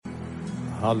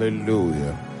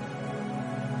Hallelujah.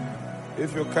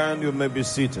 If you can, you may be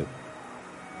seated.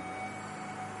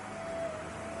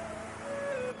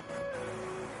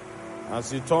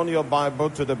 As you turn your Bible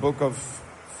to the book of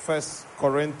 1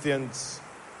 Corinthians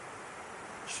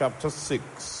chapter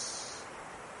 6.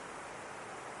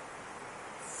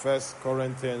 1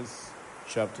 Corinthians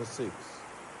chapter 6.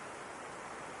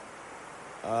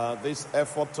 This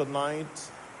effort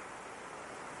tonight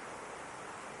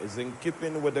is in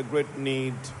keeping with the great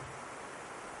need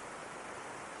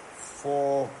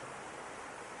for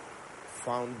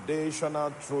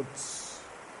foundational truths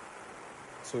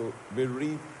to be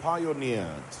re-pioneered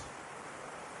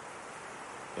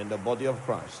in the body of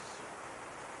Christ.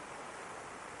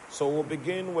 So we'll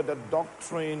begin with the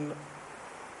doctrine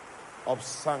of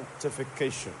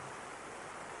sanctification.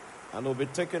 And we'll be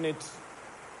taking it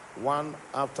one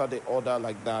after the other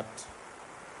like that,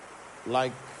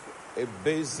 like a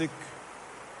basic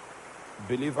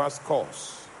believer's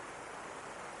course,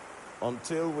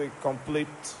 until we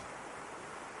complete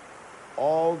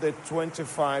all the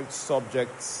 25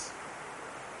 subjects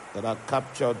that are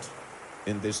captured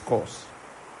in this course.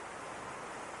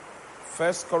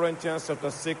 1 Corinthians chapter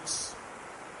 6,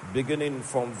 beginning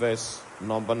from verse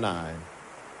number 9.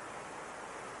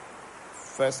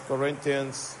 1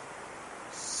 Corinthians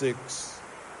 6,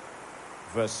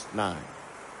 verse 9.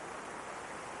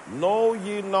 Know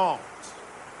ye not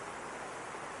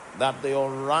that the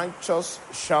unrighteous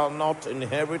shall not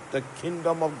inherit the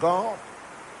kingdom of God?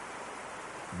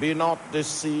 Be not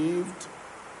deceived,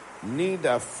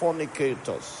 neither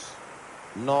fornicators,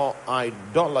 nor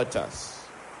idolaters,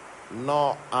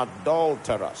 nor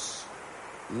adulterers,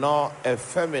 nor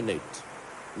effeminate,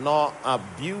 nor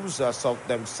abusers of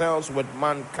themselves with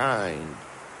mankind,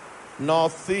 nor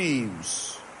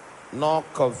thieves, nor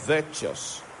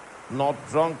covetous, nor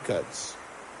drunkards,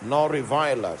 nor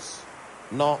revilers,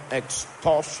 nor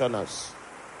extortioners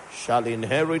shall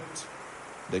inherit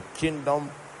the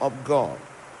kingdom of God.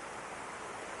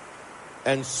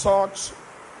 And such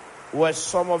were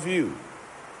some of you,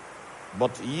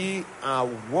 but ye are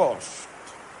washed,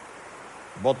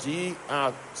 but ye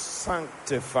are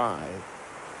sanctified,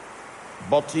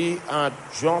 but ye are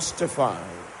justified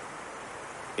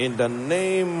in the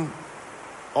name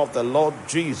of the Lord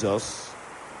Jesus,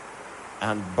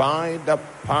 and by the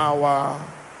power,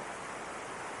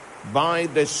 by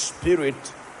the Spirit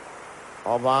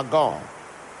of our God.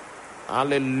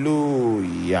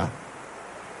 Hallelujah.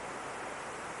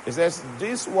 It says,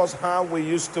 this was how we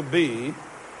used to be,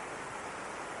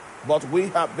 but we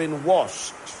have been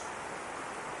washed,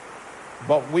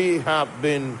 but we have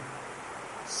been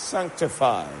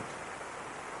sanctified,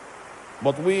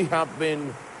 but we have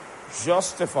been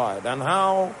justified. And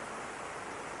how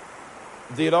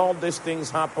did all these things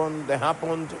happen? They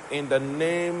happened in the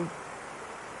name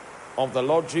of the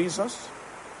Lord Jesus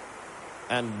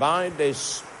and by the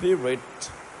Spirit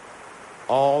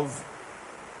of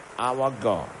our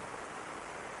God.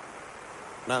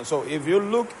 Now, so if you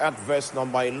look at verse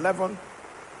number 11,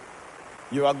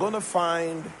 you are going to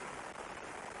find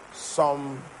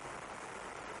some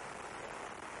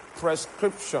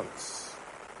prescriptions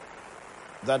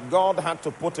that God had to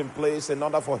put in place in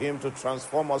order for him to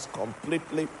transform us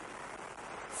completely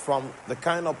from the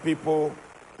kind of people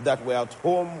that were at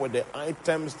home with the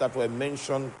items that were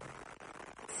mentioned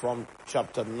from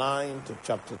chapter 9 to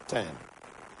chapter 10.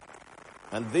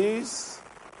 And this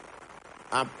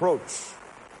approach,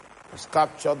 as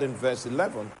captured in verse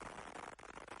 11,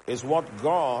 is what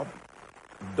God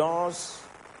does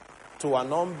to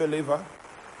an unbeliever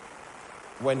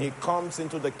when he comes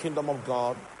into the kingdom of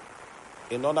God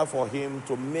in order for him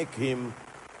to make him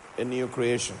a new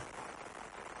creation.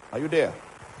 Are you there?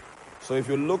 So if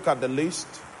you look at the list,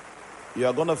 you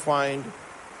are going to find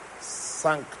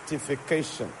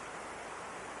sanctification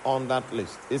on that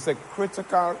list. It's a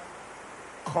critical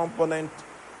component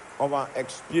of our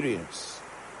experience.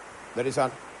 There is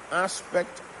an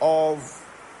aspect of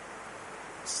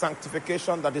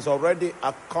sanctification that is already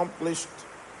accomplished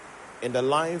in the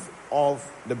life of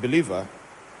the believer,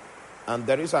 and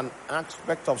there is an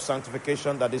aspect of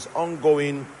sanctification that is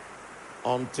ongoing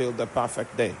until the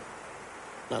perfect day.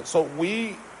 Now, so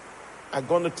we are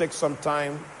going to take some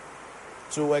time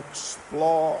to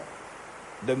explore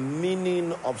the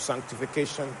meaning of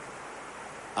sanctification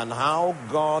and how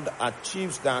God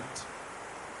achieves that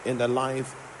in the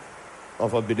life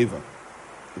of a believer.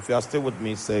 If you are still with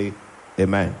me, say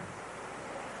amen.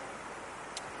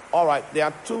 All right, there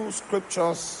are two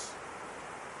scriptures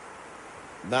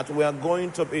that we are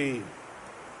going to be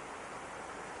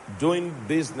doing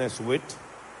business with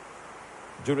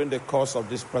during the course of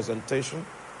this presentation.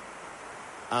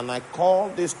 And I call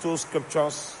these two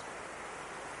scriptures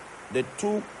the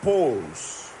two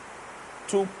poles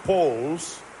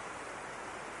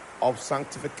of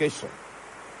sanctification.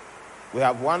 We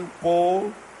have one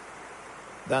pole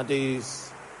that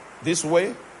is this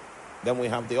way, then we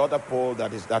have the other pole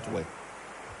that is that way.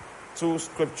 Two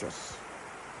scriptures.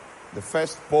 The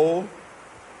first pole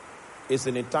is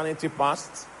in eternity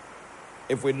past.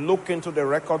 If we look into the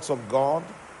records of God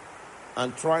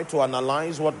and try to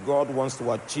analyze what God wants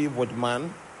to achieve with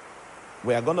man,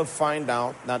 we are going to find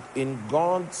out that in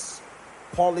God's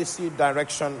policy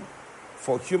direction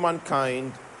for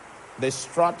humankind, the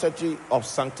strategy of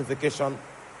sanctification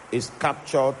is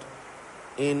captured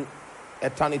in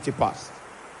eternity past.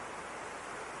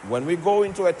 When we go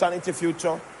into eternity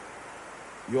future,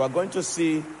 you are going to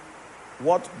see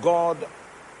what God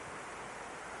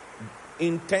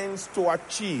intends to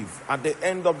achieve at the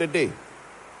end of the day.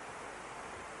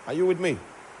 Are you with me?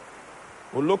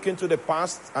 We'll look into the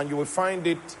past and you will find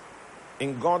it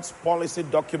in God's policy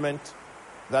document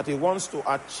that he wants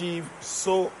to achieve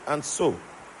so and so.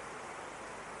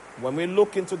 When we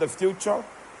look into the future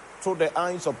through the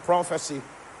eyes of prophecy,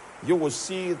 you will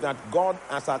see that God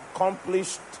has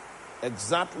accomplished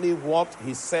exactly what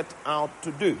he set out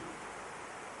to do,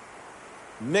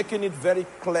 making it very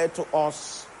clear to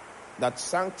us that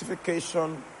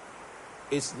sanctification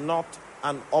is not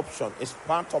an option. It's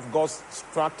part of God's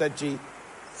strategy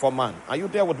for man. Are you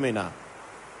there with me now?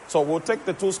 So we'll take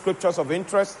the two scriptures of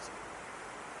interest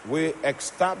we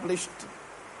established,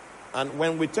 and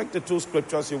when we take the two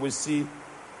scriptures, you will see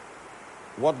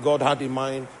what God had in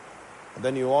mind. And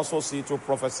then you also see through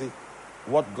prophecy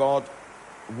what God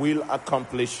will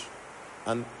accomplish,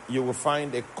 and you will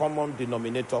find a common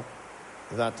denominator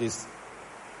that is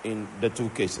in the two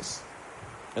cases.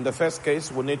 In the first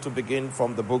case, we need to begin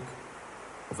from the book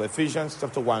of Ephesians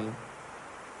chapter 1.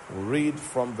 We'll read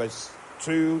from verse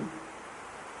 2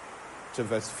 to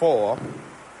verse 4.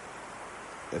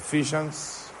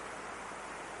 Ephesians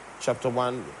chapter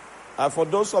 1. For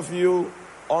those of you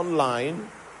online,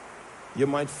 you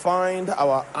might find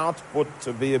our output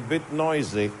to be a bit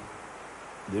noisy.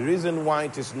 The reason why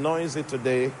it is noisy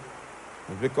today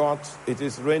is because it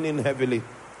is raining heavily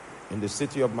in the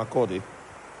city of Makurdi.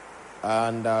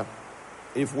 And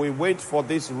if we wait for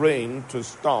this rain to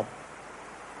stop,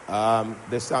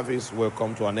 the service will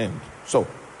come to an end. So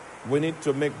we need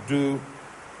to make do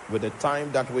with the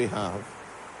time that we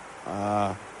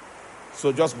have.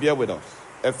 So just bear with us.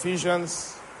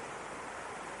 Ephesians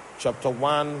chapter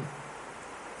 1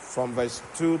 from verse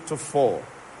 2 to 4.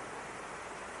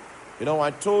 You know,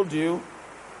 I told you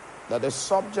that the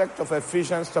subject of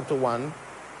Ephesians chapter 1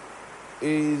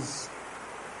 is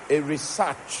a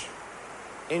research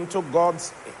into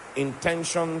God's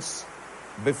intentions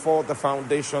before the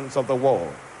foundations of the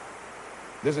world.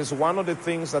 This is one of the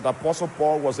things that Apostle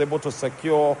Paul was able to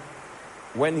secure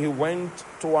when he went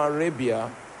to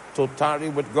Arabia to tarry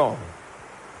with God.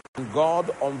 And God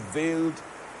unveiled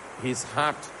his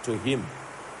heart to him.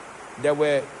 There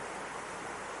were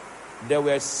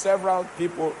several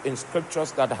people in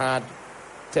scriptures that had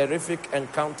terrific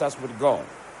encounters with God.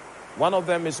 One of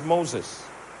them is Moses.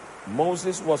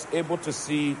 Moses was able to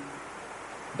see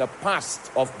the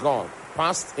past of God,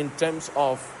 past in terms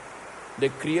of the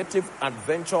creative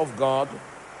adventure of God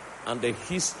and the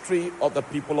history of the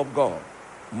people of God.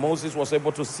 Moses was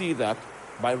able to see that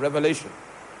by revelation.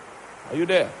 Are you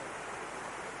there?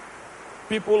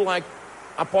 People like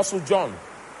Apostle John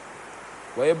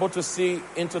were able to see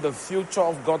into the future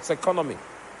of God's economy,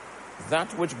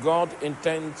 that which God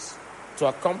intends to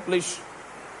accomplish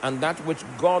and that which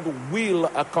God will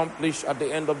accomplish at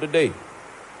the end of the day.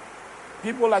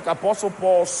 People like Apostle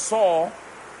Paul saw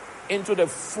into the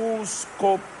full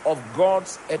scope of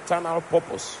God's eternal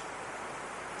purpose.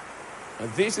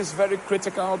 And this is very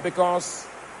critical because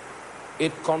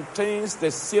it contains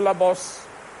the syllabus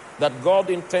that God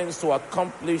intends to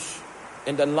accomplish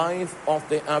in the life of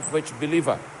the average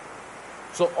believer.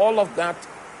 So all of that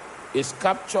is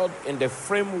captured in the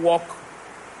framework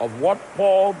of what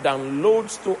Paul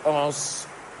downloads to us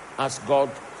as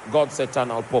God's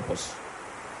eternal purpose.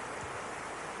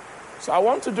 So I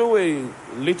want to do a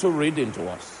little reading to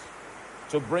us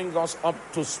to bring us up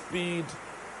to speed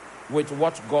with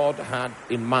what God had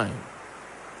in mind.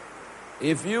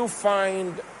 If you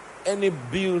find any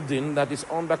building that is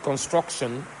under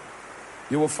construction,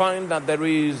 you will find that there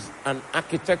is an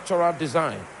architectural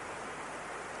design.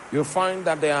 You'll find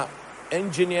that there are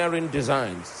engineering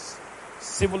designs,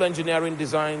 civil engineering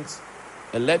designs,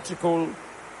 electrical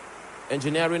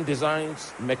engineering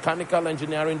designs, mechanical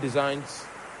engineering designs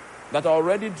that are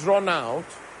already drawn out,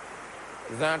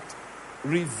 that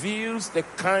reveals the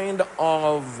kind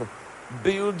of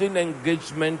building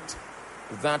engagement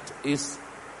that is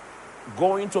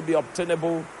going to be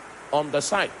obtainable on the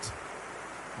site.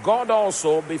 God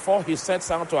also, before he sets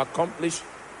out to accomplish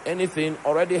anything,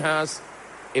 already has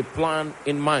a plan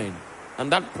in mind.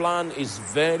 And that plan is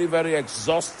very, very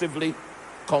exhaustively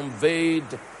conveyed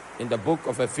in the book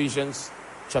of Ephesians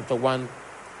chapter 1,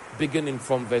 beginning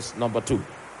from verse number 2.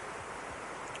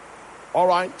 All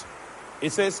right.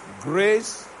 It says,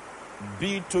 grace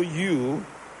be to you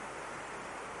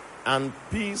and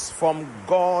peace from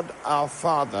God our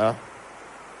Father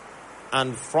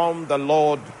and from the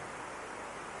Lord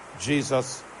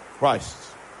Jesus Christ.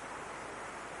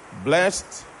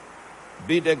 Blessed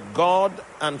be the God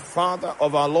and Father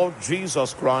of our Lord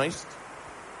Jesus Christ,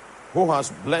 who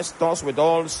has blessed us with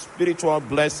all spiritual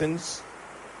blessings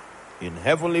in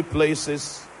heavenly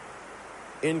places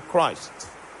in Christ.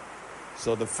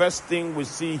 So the first thing we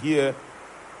see here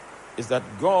is that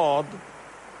God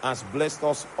has blessed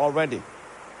us already.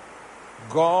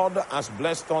 God has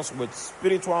blessed us with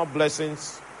spiritual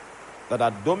blessings that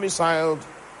are domiciled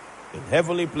in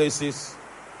heavenly places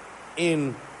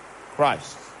in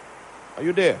Christ. Are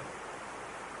you there?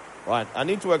 Right, I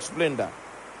need to explain that.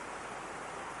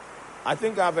 I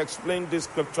think I've explained this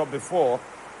scripture before,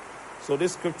 so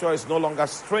this scripture is no longer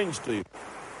strange to you.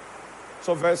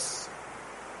 So verse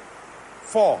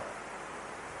 4,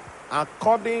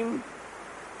 according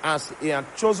as he had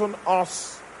chosen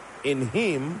us in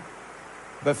him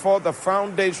before the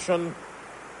foundation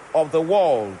of the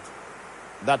world,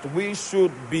 that we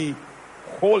should be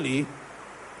holy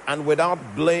and without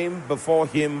blame before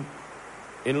him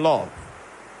in love.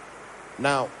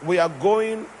 Now, we are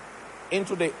going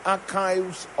into the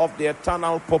archives of the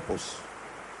eternal purpose.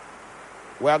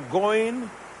 We are going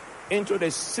into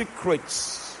the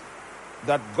secrets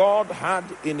that God had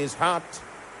in his heart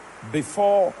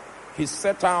before he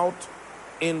set out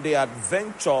in the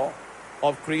adventure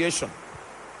of creation.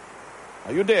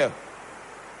 Are you there?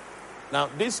 Now,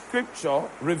 this scripture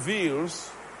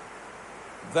reveals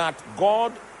that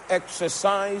God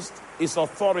exercised his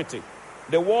authority.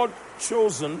 The word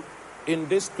chosen in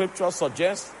this scripture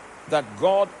suggests that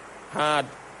God had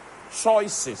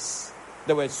choices.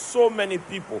 There were so many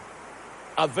people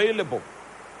available,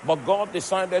 but God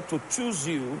decided to choose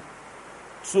you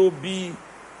to be,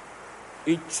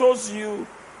 he chose you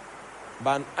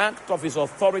by an act of his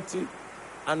authority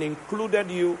and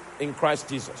included you in Christ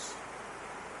Jesus.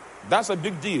 That's a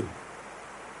big deal.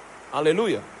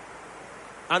 Hallelujah.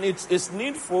 And it's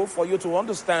needful for you to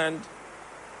understand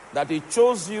that he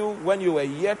chose you when you were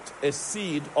yet a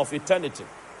seed of eternity.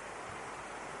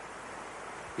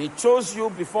 He chose you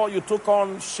before you took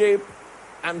on shape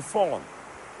and form.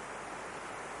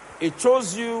 He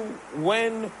chose you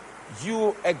when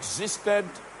you existed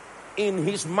in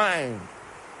his mind.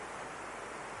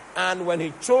 And when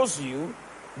he chose you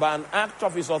by an act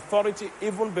of his authority,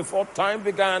 even before time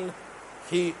began,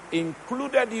 he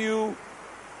included you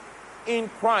in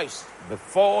Christ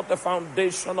before the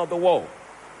foundation of the world.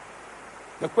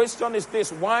 The question is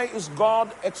this: why is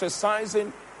God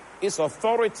exercising his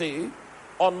authority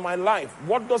on my life?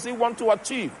 What does he want to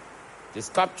achieve? It is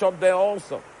captured there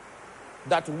also,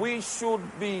 that we should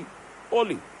be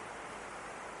holy.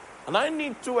 And I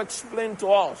need to explain to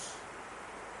us.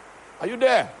 Are you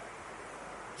there?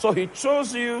 So he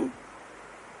chose you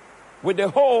with the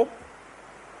hope,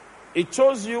 he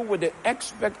chose you with the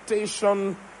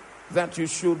expectation that you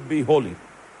should be holy.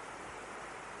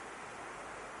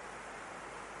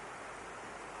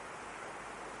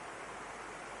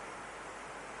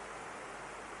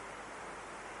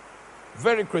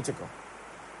 Very critical.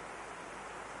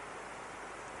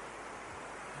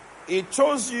 He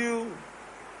chose you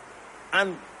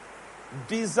and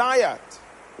desired,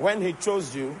 when he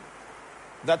chose you,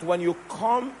 that when you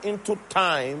come into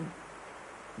time,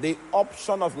 the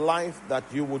option of life that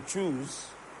you would choose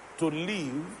to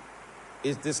live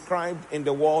is described in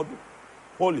the word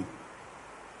holy.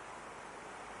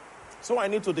 So I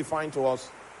need to define to us,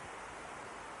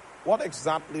 what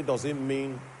exactly does it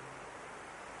mean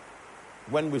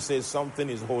when we say something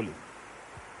is holy?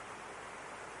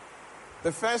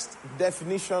 The first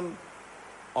definition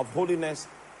of holiness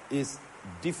is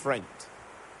different.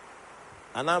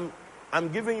 And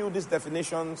I'm giving you these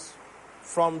definitions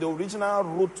from the original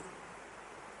root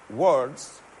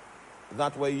words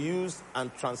that were used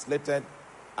and translated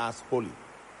as holy.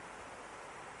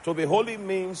 To be holy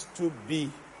means to be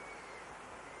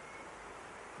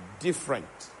different.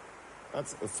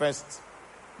 That's the first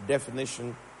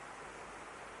definition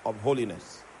of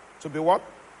holiness. To be what?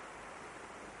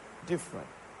 Different.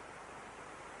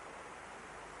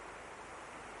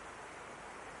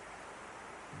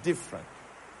 different.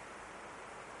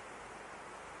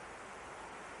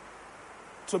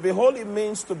 To be holy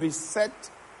means to be set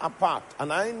apart.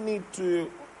 And I need to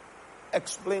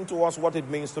explain to us what it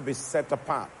means to be set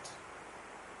apart.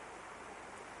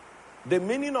 The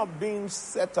meaning of being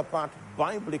set apart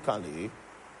biblically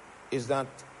is that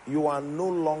you are no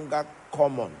longer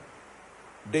common.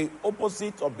 The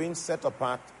opposite of being set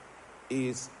apart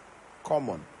is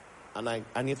common. And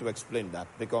I need to explain that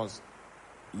because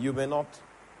you may not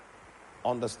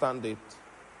understand it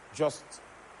just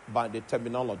by the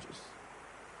terminologies.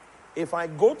 If I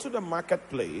go to the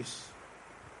marketplace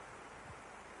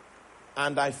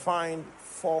and I find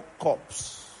 4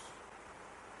 cups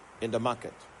in the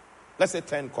market, let's say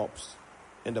 10 cups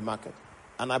in the market,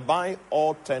 and I buy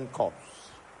all 10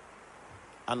 cups,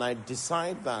 and I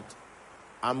decide that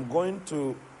I'm going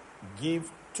to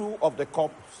give 2 of the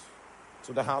cups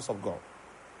to the house of God.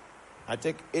 I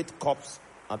take 8 cups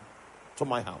to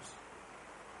my house,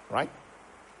 right?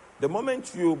 The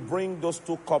moment you bring those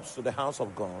 2 cups to the house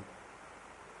of God,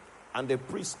 and the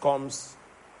priest comes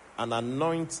and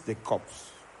anoints the cups,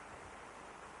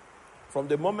 from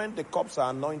the moment the cups are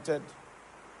anointed,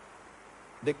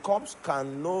 the cups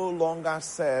can no longer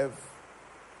serve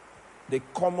the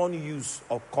common use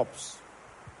of cups.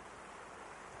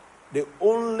 The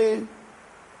only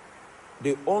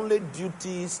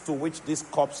duties to which these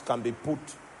cups can be put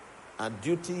are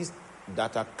duties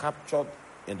that are captured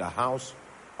in the house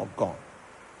of God.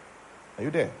 Are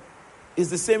you there? It's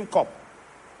the same cup.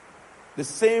 The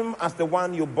same as the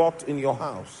one you bought in your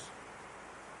house.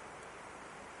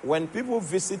 When people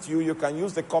visit you, you can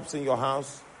use the cups in your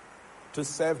house to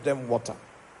serve them water.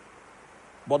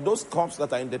 But those cups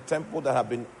that are in the temple that have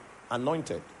been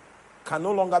anointed can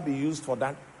no longer be used for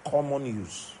that common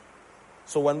use.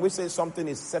 So when we say something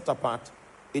is set apart,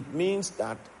 it means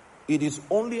that it is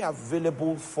only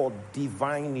available for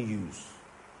divine use.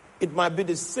 It might be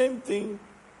the same thing,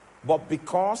 but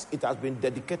because it has been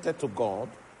dedicated to God,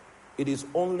 it is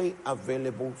only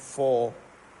available for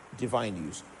divine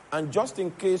use. And just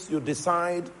in case you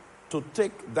decide to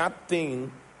take that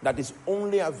thing that is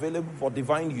only available for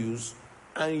divine use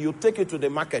and you take it to the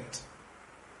market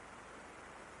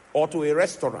or to a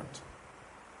restaurant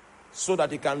so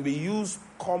that it can be used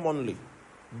commonly,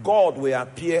 God will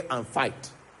appear and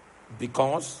fight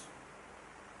because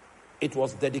it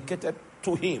was dedicated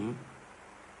to him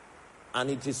and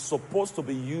it is supposed to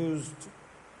be used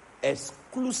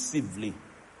exclusively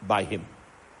by him.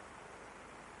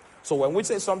 So when we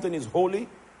say something is holy,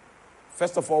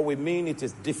 first of all, we mean it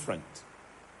is different.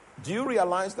 Do you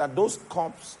realize that those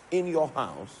cups in your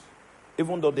house,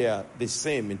 even though they are the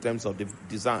same in terms of the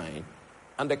design,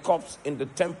 and the cups in the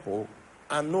temple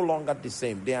are no longer the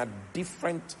same. They are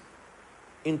different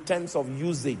in terms of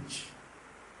usage.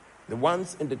 The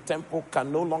ones in the temple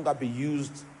can no longer be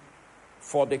used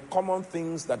for the common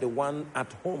things that the one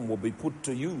at home will be put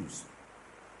to use.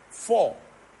 4.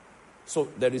 So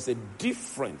there is a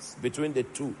difference between the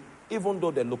two, even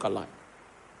though they look alike.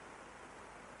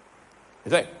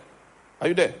 Is that? Are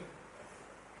you there?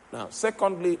 Now,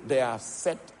 secondly, they are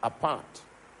set apart.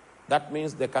 That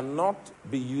means they cannot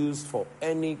be used for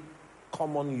any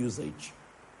common usage.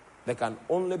 They can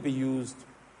only be used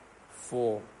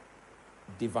for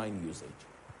divine usage.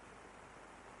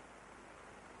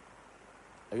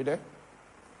 Are you there?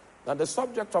 Now, the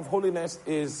subject of holiness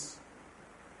is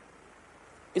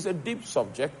a deep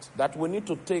subject that we need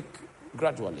to take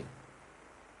gradually.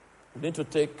 We need to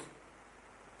take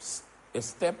a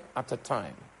step at a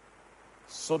time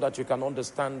so that you can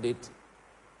understand it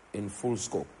in full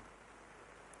scope.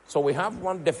 So we have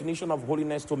one definition of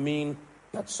holiness to mean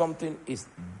that something is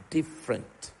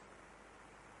different.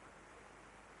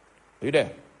 Are you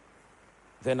there?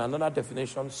 Then another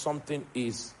definition, something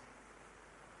is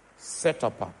set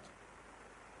apart.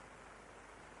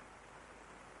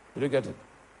 Did you get it?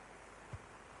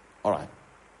 All right.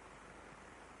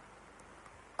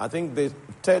 I think the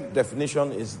third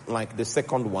definition is like the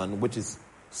second one, which is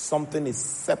something is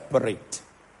separate.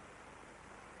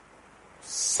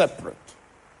 Separate.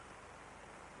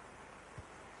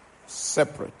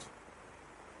 Separate.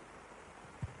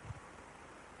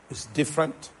 It's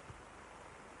different.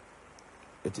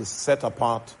 It is set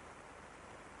apart.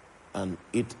 And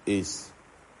it is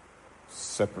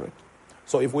separate.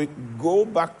 So if we go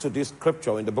back to this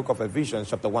scripture in the book of Ephesians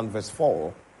chapter 1 verse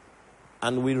 4,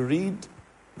 and we read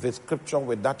the scripture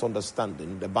with that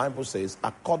understanding, the Bible says,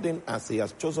 according as he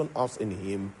has chosen us in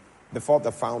him before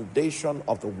the foundation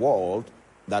of the world,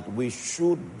 that we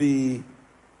should be,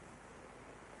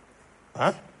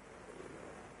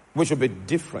 we should be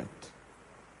different.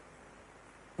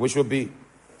 We should be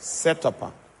set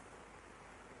apart.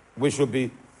 We should be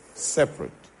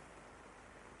separate.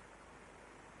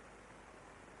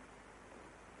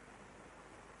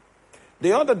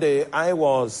 The other day, I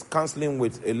was counseling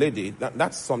with a lady.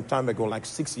 That's some time ago, like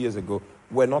 6 years ago.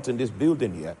 We're not in this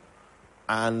building here.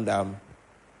 And I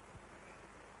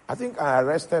think I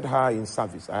arrested her in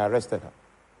service. I arrested her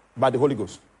by the Holy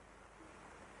Ghost.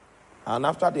 And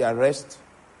after the arrest,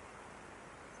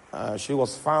 she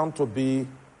was found to be...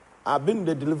 I've been in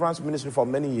the deliverance ministry for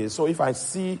many years. So if I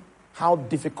see how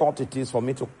difficult it is for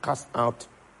me to cast out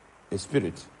a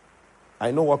spirit,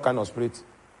 I know what kind of spirit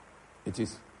it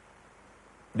is.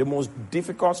 The most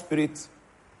difficult spirit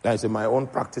that is in my own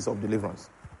practice of deliverance,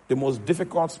 the most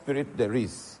difficult spirit there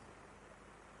is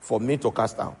for me to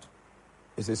cast out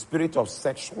is a spirit of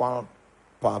sexual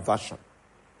perversion.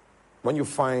 When you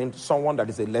find someone that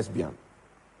is a lesbian,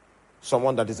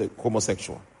 someone that is a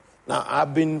homosexual. Now,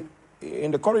 I've been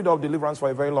in the corridor of deliverance for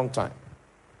a very long time.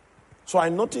 So I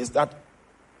noticed that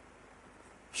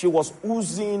she was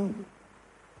oozing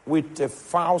with a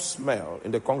foul smell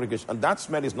in the congregation. And that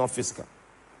smell is not physical.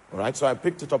 All right? So I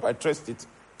picked it up, I traced it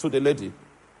to the lady,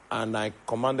 and I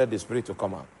commanded the spirit to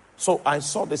come out. So I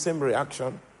saw the same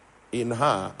reaction in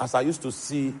her as I used to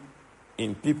see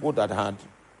in people that had...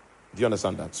 Do you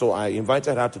understand that? So I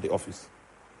invited her to the office.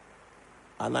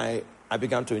 And I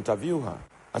began to interview her.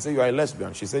 I said, you are a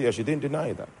lesbian. She said, yes, she didn't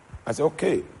deny that. I said,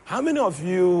 okay, how many of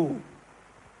you...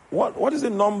 What is the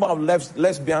number of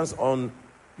lesbians on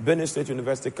Benin State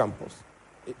University campus?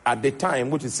 At the time,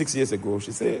 which is 6 years ago,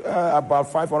 she said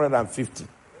about 550.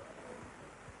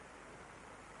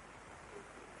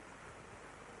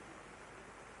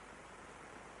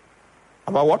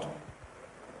 About what?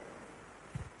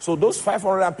 So those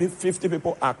 550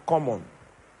 people are common.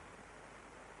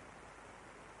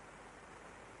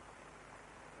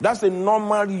 That's the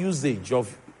normal usage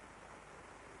of...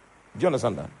 Do you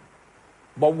understand that?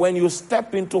 But when you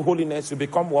step into holiness, you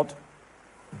become what?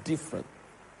 Different.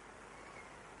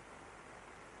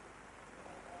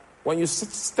 When you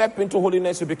step into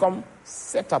holiness, you become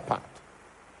set apart.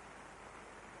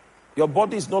 Your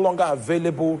body is no longer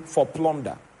available for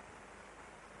plunder.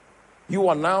 You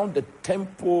are now the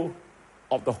temple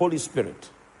of the Holy Spirit.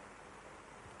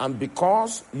 And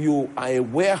because you are a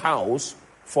warehouse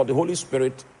for the Holy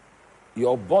Spirit,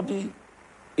 your body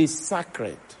is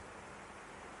sacred.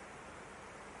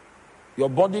 Your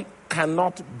body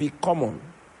cannot be common.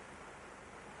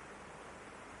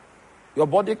 Your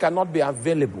body cannot be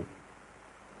available.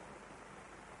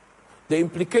 The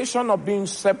implication of being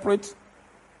separate,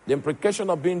 the implication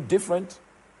of being different,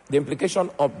 the implication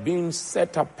of being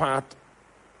set apart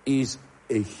is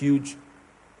a huge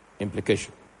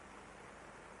implication.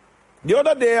 The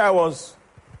other day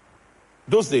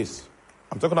those days,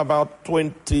 I'm talking about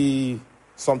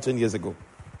 20-something years ago,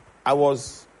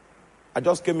 I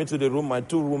just came into the room, my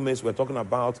two roommates were talking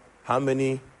about how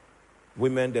many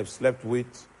women they've slept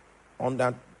with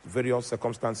under various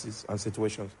circumstances and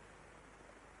situations.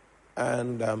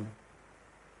 And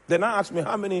then I asked me,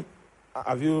 how many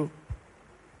have you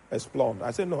explored?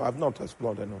 I said, no, I've not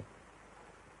explored enough.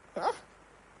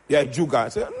 Yeah, Juga. I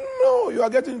said, no, you are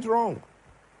getting it wrong.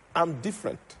 I'm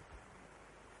different.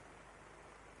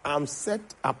 I'm set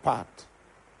apart.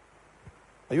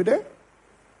 Are you there?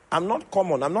 I'm not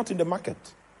common. I'm not in the market.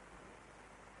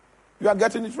 You are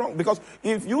getting it wrong. Because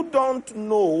if you don't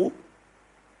know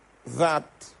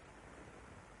that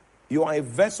you are a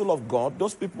vessel of God,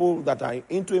 those people that are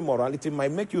into immorality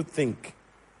might make you think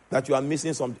that you are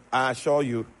missing something. I assure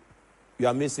you, you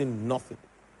are missing nothing.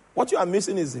 What you are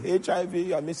missing is HIV.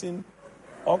 You are missing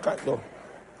all kinds of...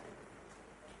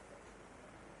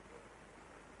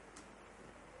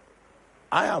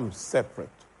 I am separate.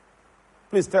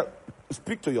 Please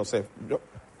speak to yourself.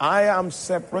 I am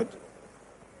separate.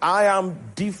 I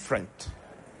am different.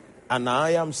 And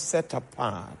I am set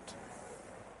apart.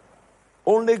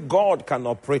 Only God can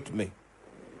operate me.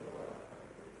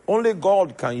 Only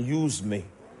God can use me.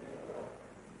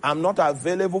 I'm not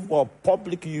available for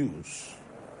public use.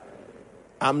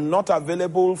 I'm not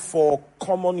available for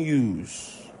common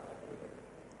use.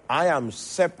 I am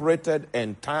separated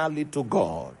entirely to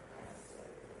God.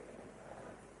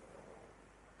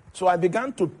 So I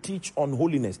began to teach on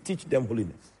holiness, teach them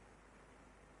holiness.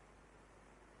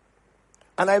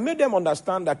 And I made them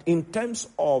understand that in terms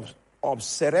of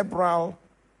cerebral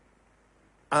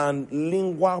and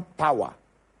lingual power,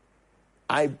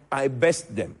 I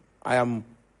best them. I am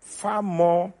far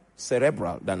more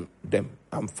cerebral than them.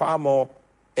 I'm far more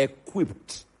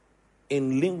equipped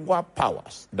in lingual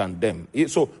powers than them.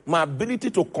 So my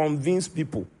ability to convince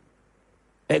people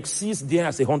exceeds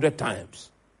theirs 100 times.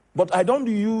 But I don't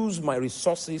use my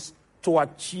resources to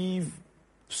achieve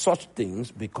such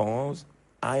things because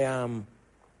I am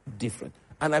different.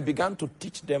 And I began to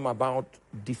teach them about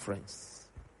difference.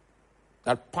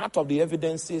 That part of the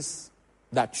evidences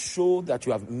that show that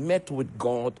you have met with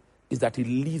God is that He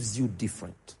leaves you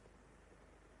different.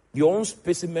 Your own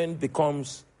specimen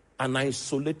becomes an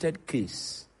isolated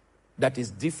case that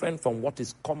is different from what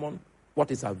is common,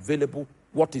 what is available,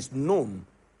 what is known,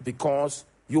 because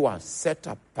you are set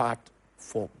apart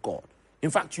for God. In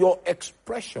fact, your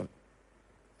expression,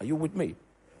 are you with me?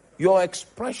 Your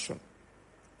expression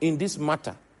in this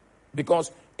matter,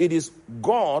 because it is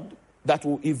God that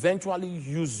will eventually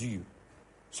use you.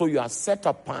 So you are set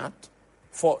apart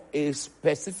for a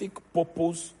specific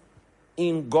purpose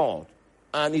in God.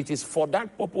 And it is for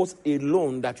that purpose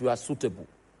alone that you are suitable.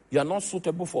 You are not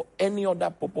suitable for any other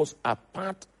purpose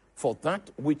apart for that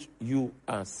which you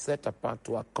are set apart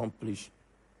to accomplish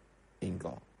in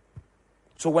God.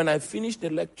 So when I finished the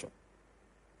lecture,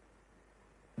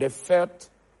 they felt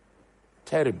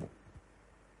terrible.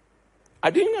 I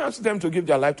didn't ask them to give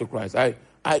their life to Christ.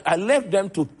 I left them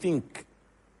to think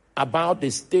about the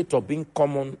state of being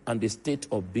common and the state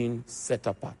of being set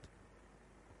apart.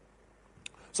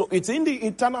 So it's in the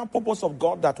eternal purpose of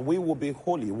God that we will be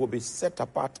holy, will be set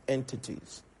apart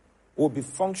entities, will be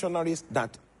functionaries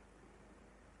that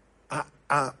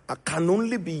can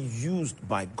only be used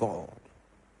by God.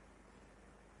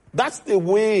 That's the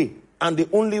way and the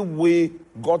only way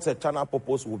God's eternal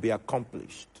purpose will be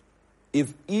accomplished.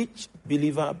 If each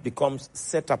believer becomes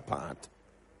set apart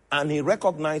and he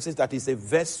recognizes that he's a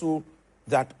vessel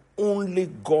that only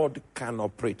God can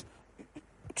operate.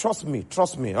 Trust me,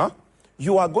 huh?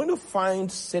 You are going to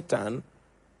find Satan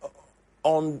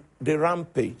on the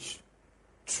rampage,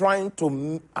 trying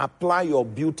to apply your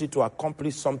beauty to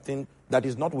accomplish something that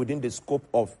is not within the scope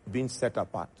of being set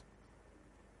apart.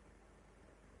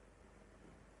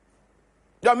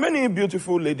 There are many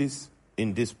beautiful ladies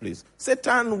in this place.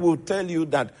 Satan will tell you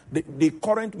that the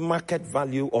current market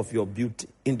value of your beauty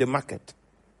in the market,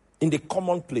 in the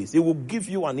commonplace, it will give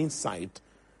you an insight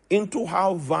into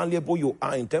how valuable you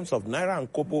are in terms of naira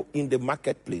and kobo in the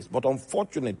marketplace. But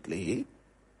unfortunately,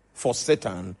 for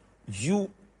Satan,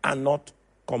 you are not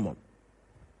common.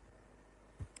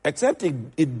 Except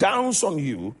it downs on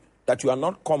you that you are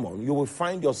not common, you will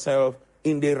find yourself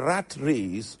in the rat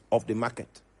race of the market,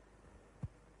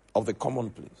 of the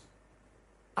commonplace.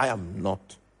 I am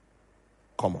not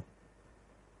common.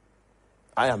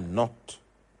 I am not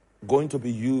going to be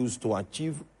used to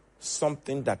achieve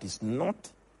something that is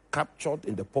not captured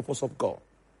in the purpose of God.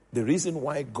 The reason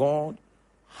why God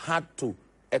had to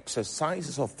exercise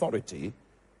His authority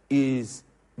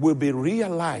will be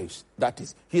realized. That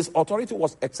is, His authority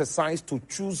was exercised to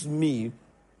choose me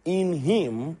in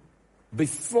Him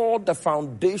before the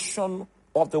foundation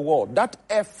of the world. That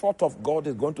effort of God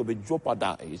is going to be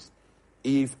jeopardized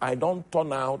if I don't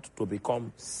turn out to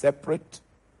become separate,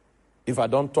 if I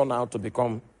don't turn out to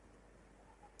become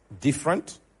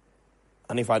different,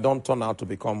 and if I don't turn out to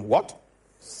become what?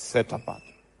 Set apart.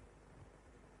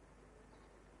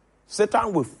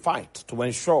 Satan will fight to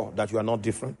ensure that you are not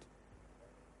different.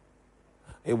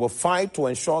 He will fight to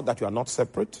ensure that you are not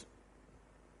separate.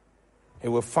 He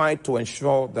will fight to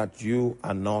ensure that you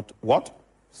are not what?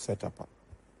 Set apart.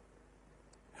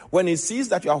 When he sees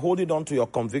that you are holding on to your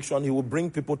conviction, he will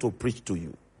bring people to preach to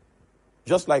you.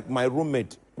 Just like my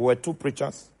roommate, we were two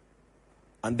preachers,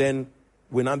 and then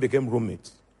we now became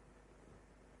roommates.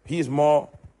 He is more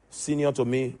senior to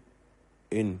me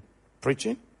in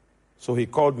preaching, so he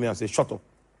called me and said, "Shut up,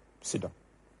 sit down.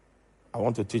 I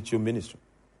want to teach you ministry."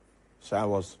 So I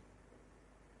was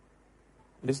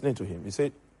listening to him. He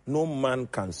said, "No man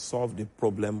can solve the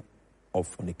problem of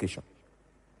fornication."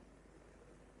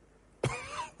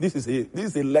 This is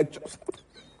a lecture.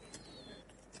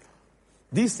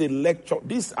 This is a lecture.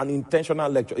 This is an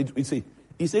intentional lecture.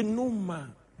 He said, "No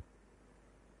man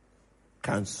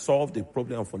can solve the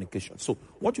problem of fornication." So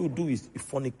what you do is you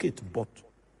fornicate, but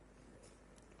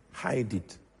hide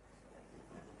it.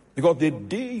 Because the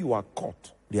day you are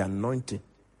caught, the anointing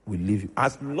will leave you.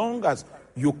 As long as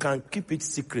you can keep it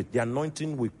secret, the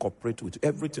anointing will cooperate with you.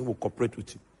 Everything will cooperate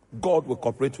with you. God will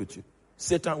cooperate with you.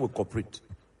 Satan will cooperate.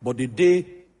 But the day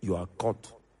you are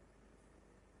caught,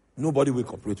 nobody will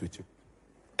cooperate with you.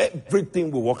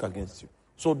 Everything will work against you.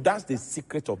 So that's the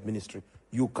secret of ministry.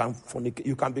 You can fornicate.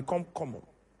 You can become common.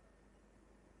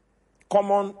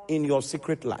 Common in your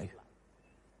secret life.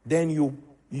 Then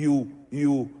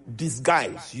you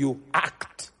disguise, you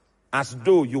act as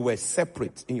though you were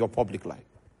separate in your public life.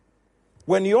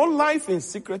 When your life in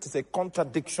secret is a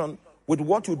contradiction with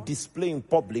what you display in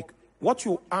public, what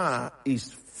you are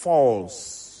is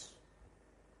false.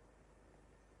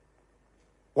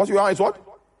 What you are is what?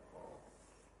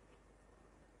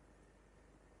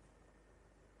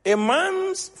 A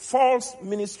man's false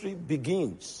ministry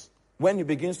begins when he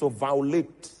begins to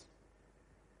violate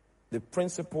the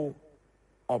principle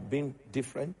of being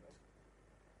different,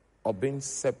 of being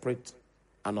separate,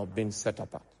 and of being set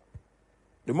apart.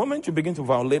 The moment you begin to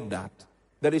violate that,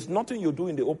 there is nothing you do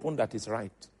in the open that is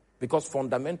right. Because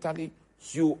fundamentally,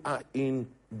 you are in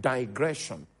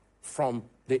digression from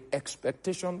the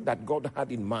expectation that God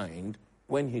had in mind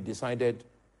when he decided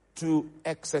to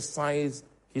exercise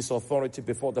his authority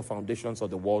before the foundations of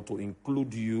the world to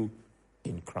include you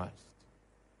in Christ.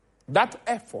 That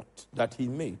effort that he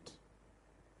made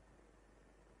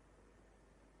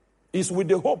is with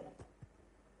the hope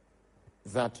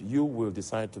that you will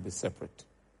decide to be separate.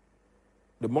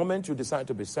 The moment you decide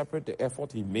to be separate, the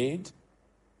effort he made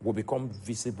will become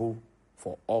visible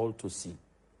for all to see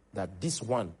that this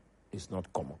one is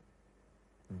not common.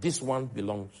 This one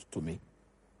belongs to me.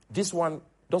 This one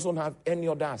doesn't have any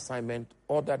other assignment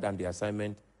other than the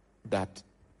assignment that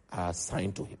are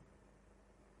assigned to him.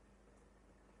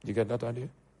 Do you get that idea?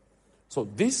 So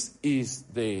this is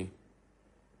the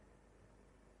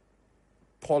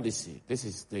policy. This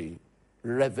is the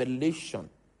revelation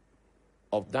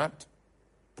of that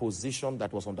position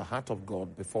that was on the heart of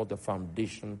God before the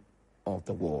foundation of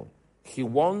the world. He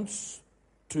wants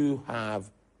to have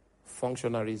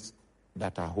functionaries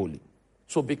that are holy.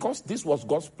 So because this was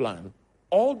God's plan,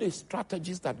 all the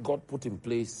strategies that God put in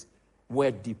place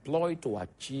were deployed to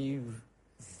achieve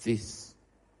this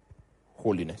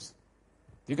holiness.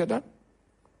 You get that?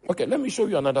 Okay, let me show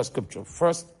you another scripture.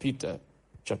 1 Peter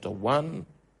chapter 1,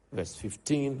 verse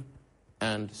 15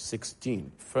 and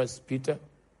 16. 1 Peter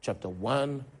chapter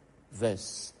 1,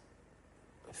 verse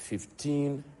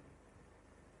 15.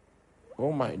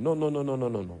 Oh my,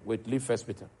 no. Wait, leave 1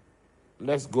 Peter.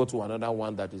 Let's go to another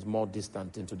one that is more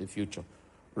distant into the future.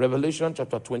 Revelation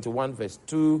chapter 21, verse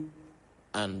 2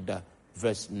 and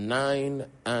verse 9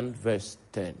 and verse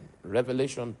 10.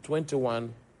 Revelation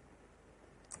 21,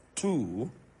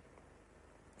 2,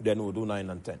 then we'll do 9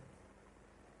 and 10.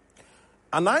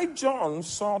 And I, John,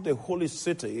 saw the holy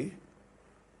city,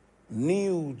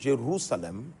 New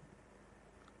Jerusalem,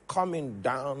 coming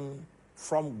down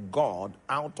from God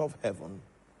out of heaven,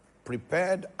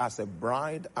 prepared as a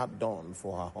bride adorned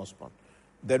for her husband.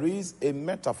 There is a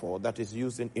metaphor that is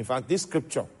used in fact, this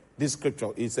scripture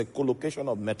is a collocation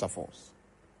of metaphors.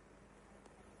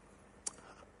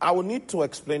 I will need to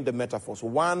explain the metaphors.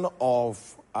 One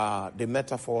of the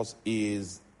metaphors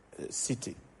is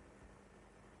city.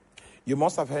 You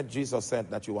must have heard Jesus said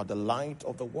that you are the light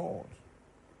of the world.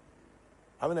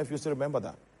 How many of you still remember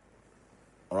that?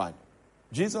 All right.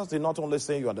 Jesus did not only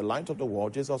say you are the light of the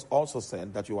world, Jesus also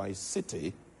said that you are a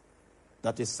city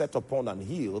that is set upon an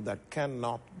hill that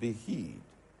cannot be hid.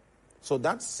 So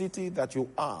that city that you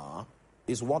are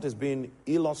is what is being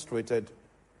illustrated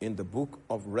in the book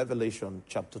of Revelation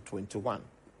chapter 21.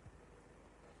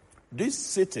 This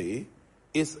city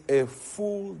is a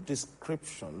full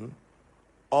description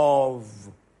of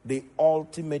the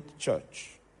ultimate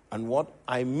church. And what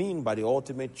I mean by the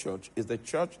ultimate church is the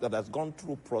church that has gone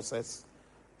through process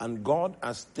and God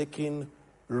has taken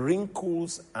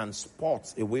wrinkles and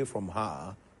spots away from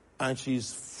her, and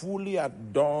she's fully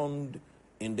adorned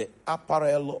in the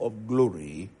apparel of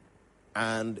glory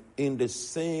and on the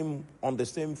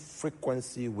same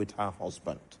frequency with her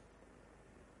husband.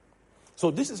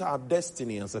 So this is our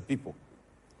destiny as a people.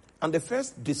 And the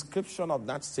first description of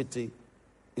that city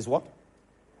is what?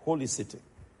 Holy city.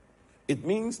 It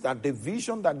means that the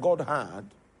vision that God had,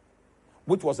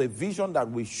 which was a vision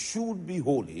that we should be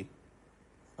holy,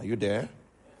 are you there?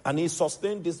 And he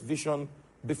sustained this vision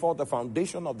before the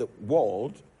foundation of the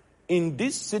world. In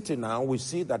this city now, we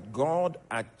see that God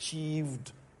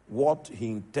achieved what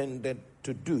he intended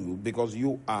to do because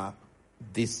you are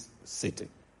this city.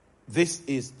 This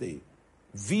is the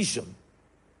vision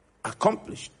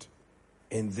accomplished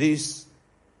in this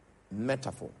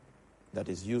metaphor that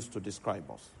is used to describe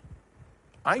us.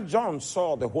 I, John,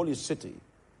 saw the holy city,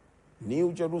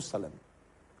 New Jerusalem,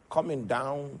 coming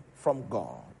down from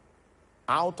God,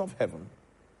 out of heaven,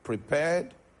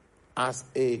 prepared as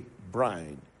a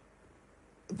bride.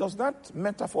 Does that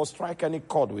metaphor strike any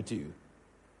chord with you?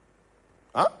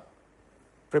 Huh?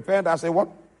 Prepared as a what?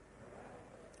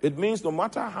 It means no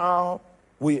matter how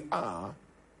we are,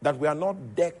 that we are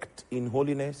not decked in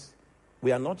holiness,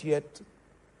 we are not yet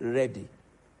ready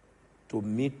to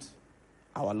meet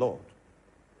our Lord.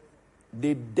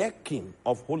 The decking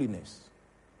of holiness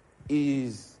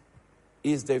is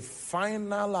the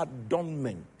final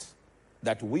adornment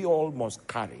that we all must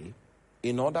carry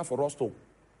in order for us to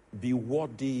be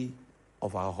worthy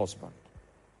of our husband.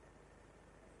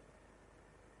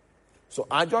 So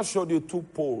I just showed you two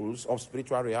poles of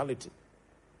spiritual reality.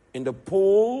 In the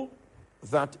pole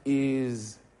that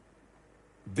is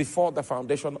before the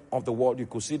foundation of the world, you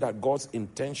could see that God's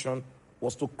intention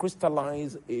was to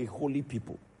crystallize a holy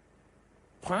people.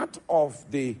 Part of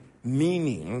the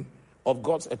meaning of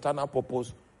God's eternal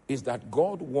purpose is that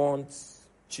God wants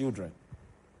children.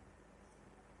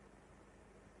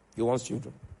 He wants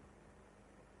children.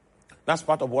 That's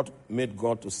part of what made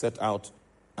God to set out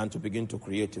and to begin to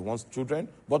create. He wants children,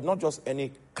 but not just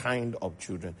any kind of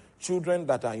children. Children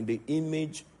that are in the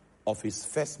image of his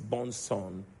firstborn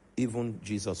son, even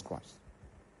Jesus Christ.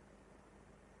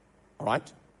 All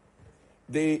right?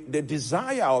 The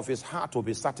desire of his heart will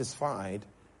be satisfied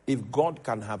if God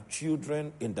can have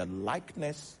children in the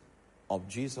likeness of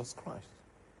Jesus Christ.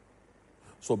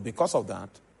 So because of that,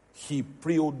 he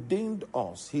preordained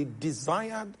us. He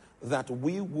desired that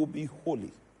we will be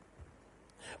holy.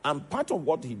 And part of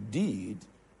what he did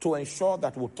to ensure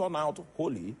that we'll turn out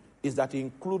holy is that he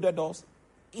included us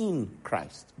in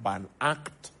Christ by an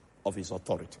act of his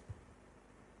authority.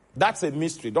 That's a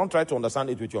mystery. Don't try to understand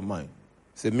it with your mind.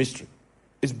 It's a mystery.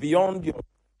 It's beyond your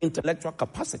intellectual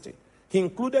capacity. He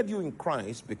included you in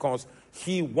Christ because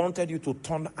he wanted you to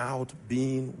turn out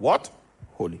being what?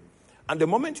 Holy. And the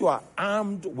moment you are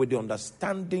armed with the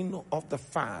understanding of the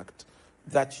fact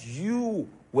that you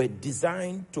were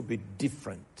designed to be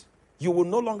different, you will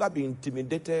no longer be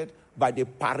intimidated by the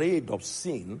parade of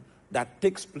sin that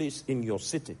takes place in your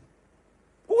city.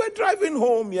 We were driving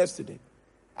home yesterday,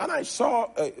 and I saw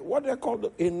what they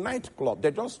call a nightclub.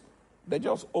 They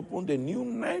just opened a new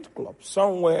nightclub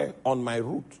somewhere on my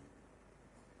route.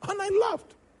 And I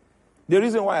laughed. The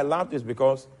reason why I laughed is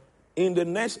because in the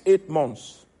next 8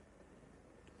 months,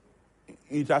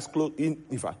 it has closed.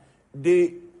 In fact,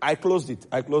 I closed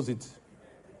it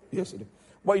yesterday.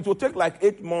 But it will take like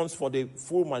 8 months for the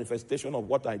full manifestation of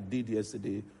what I did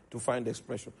yesterday to find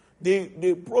expression.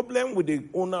 The problem with the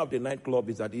owner of the nightclub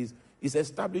is that he's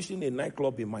establishing a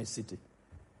nightclub in my city.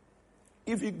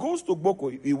 If he goes to Boko,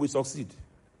 he will succeed.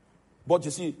 But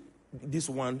you see, this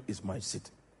one is my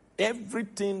city.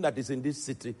 Everything that is in this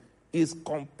city is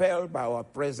compelled by our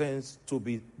presence to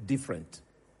be different.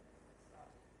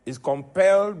 Is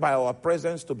compelled by our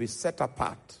presence to be set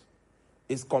apart.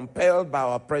 Is compelled by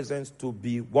our presence to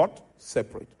be what?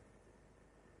 Separate.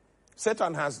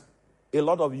 Satan has a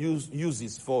lot of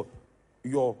uses for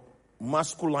your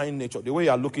masculine nature, the way you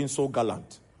are looking so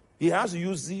gallant. He has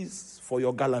uses for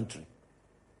your gallantry.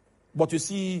 But you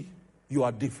see, you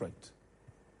are different.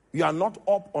 You are not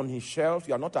up on his shelf.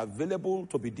 You are not available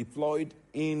to be deployed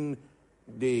in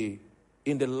the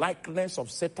likeness of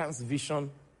Satan's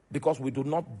vision, because we do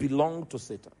not belong to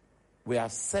Satan. We are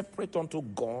separate unto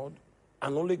God,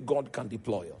 and only God can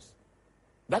deploy us.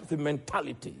 That's the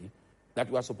mentality that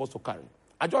we are supposed to carry.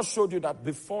 I just showed you that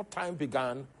before time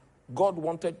began, God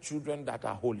wanted children that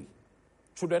are holy,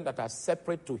 children that are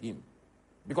separate to him,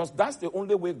 because that's the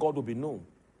only way God will be known.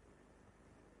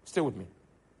 Stay with me.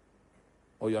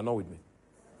 Or you are not with me.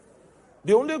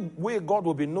 The only way God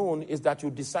will be known is that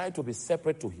you decide to be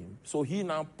separate to him. So he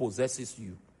now possesses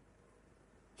you.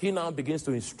 He now begins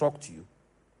to instruct you.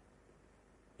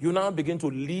 You now begin to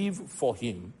live for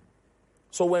him.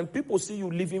 So when people see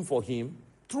you living for him,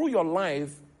 through your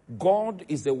life, God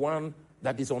is the one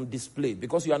that is on display,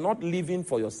 because you are not living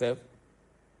for yourself,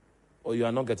 or you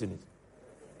are not getting it.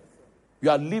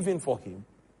 You are living for him.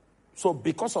 So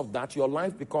because of that, your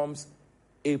life becomes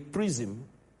a prism,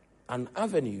 an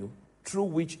avenue through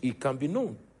which he can be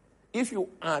known. If you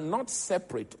are not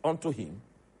separate unto him,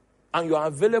 and you are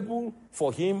available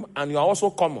for him, and you are also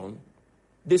common,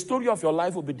 the story of your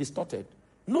life will be distorted.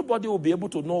 Nobody will be able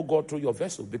to know God through your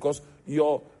vessel, because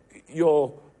your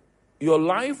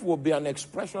life will be an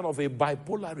expression of a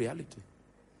bipolar reality.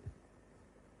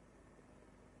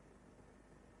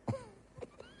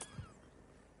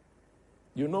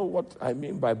 You know what I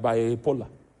mean by bipolar?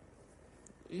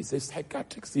 It's a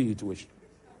psychiatric situation.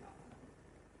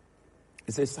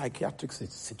 It's a psychiatric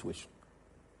situation.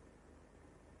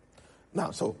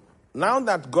 Now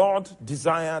that God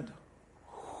desired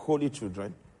holy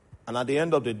children, and at the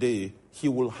end of the day, he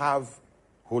will have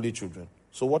holy children.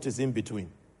 So what is in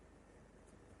between?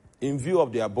 In view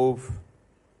of the above,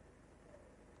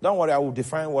 don't worry, I will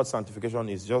define what sanctification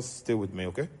is. Just stay with me,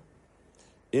 okay?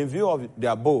 In view of the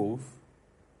above,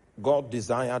 God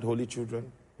desired holy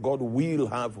children. God will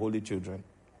have holy children.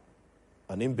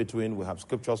 And in between, we have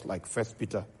scriptures like 1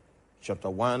 Peter chapter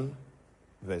 1,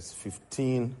 verse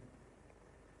 15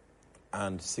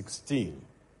 and 16.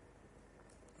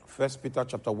 1 Peter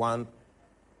chapter 1,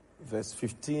 verse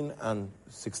 15 and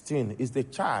 16 is the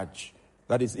charge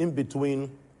that is in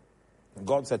between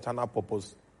God's eternal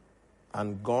purpose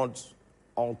and God's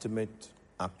ultimate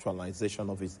actualization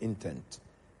of his intent.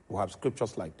 We have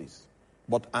scriptures like this.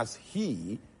 But as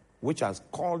he which has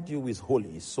called you is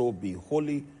holy, so be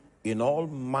holy in all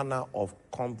manner of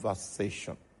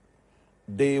conversation.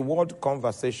 The word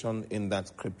conversation in that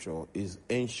scripture is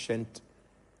ancient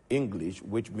English,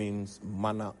 which means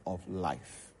manner of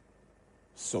life.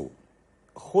 So,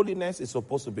 holiness is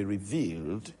supposed to be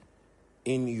revealed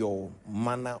in your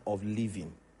manner of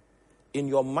living. In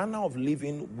your manner of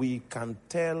living, we can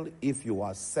tell if you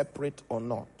are separate or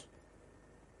not.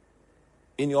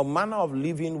 In your manner of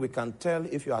living, we can tell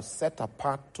if you are set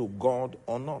apart to God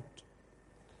or not.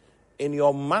 In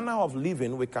your manner of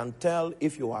living, we can tell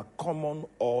if you are common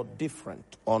or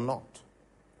different or not.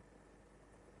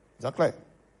 Is that clear?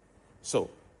 So,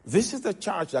 this is the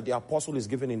charge that the apostle is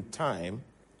giving in time.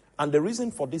 And the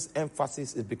reason for this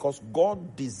emphasis is because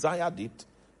God desired it,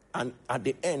 and at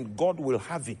the end, God will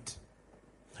have it.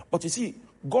 But you see,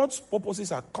 God's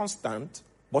purposes are constant,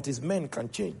 but his men can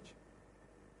change.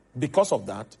 Because of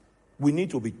that, we need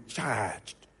to be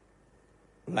charged,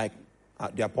 like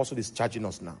the apostle is charging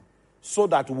us now, so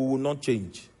that we will not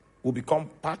change. We'll become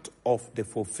part of the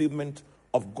fulfillment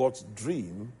of God's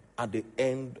dream at the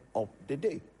end of the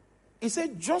day. He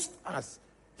said, just as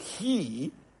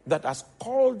he that has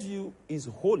called you is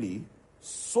holy,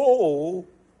 so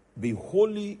be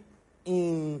holy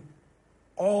in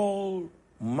all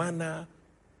manner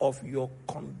of your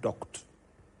conduct.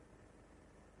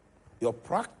 Your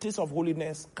practice of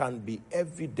holiness can be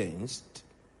evidenced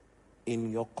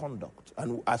in your conduct.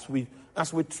 And as we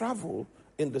travel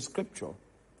in the scripture,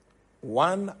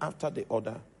 one after the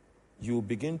other, you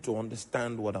begin to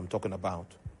understand what I'm talking about.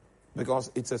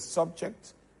 Because it's a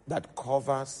subject that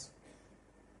covers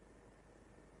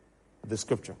the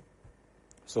scripture.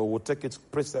 So we'll take it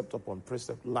precept upon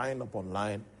precept, line upon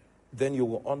line. Then you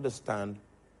will understand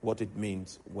what it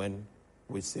means when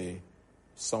we say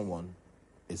someone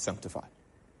is sanctified.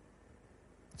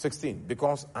 16,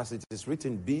 because as it is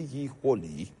written, be ye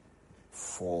holy,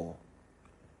 for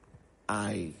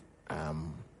I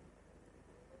am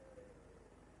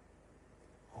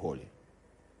holy.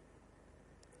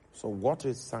 So what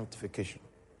is sanctification?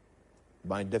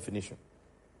 By definition,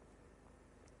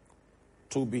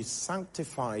 to be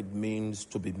sanctified means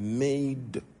to be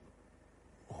made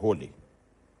holy,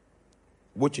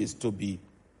 which is to be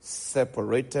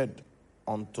separated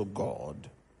unto God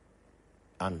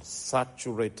and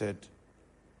saturated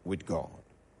with God.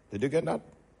 Did you get that?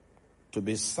 To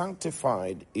be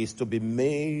sanctified is to be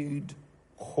made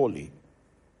holy,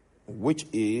 which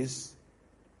is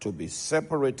to be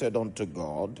separated unto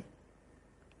God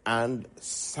and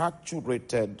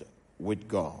saturated with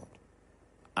God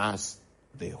as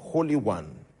the Holy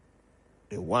One,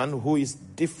 the one who is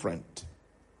different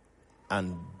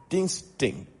and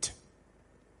distinct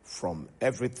from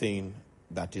everything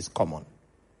that is common.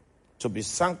 To be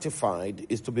sanctified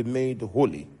is to be made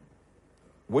holy,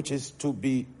 which is to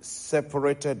be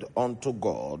separated unto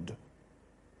God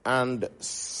and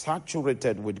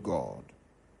saturated with God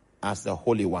as the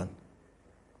Holy One,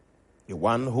 the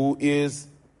one who is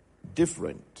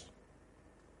different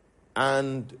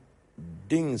and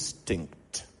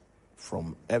distinct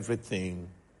from everything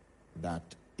that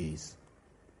is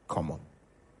common.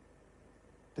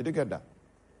 Did you get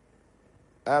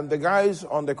that? The guys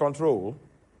on the control,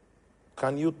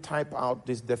 can you type out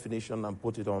this definition and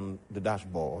put it on the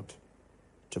dashboard?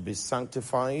 To be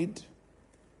sanctified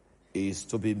is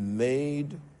to be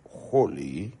made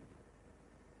holy,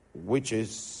 which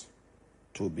is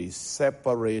to be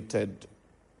separated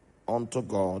unto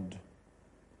God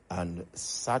and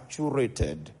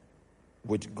saturated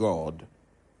with God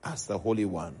as the Holy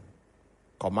One,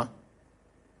 comma,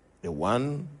 the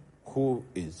one who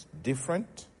is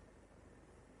different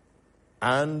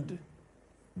and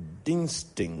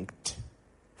distinct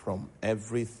from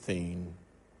everything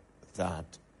that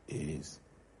is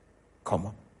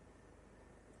common.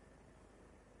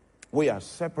 We are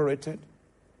separated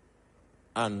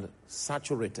and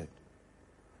saturated.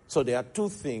 So there are two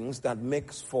things that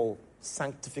makes for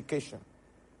sanctification.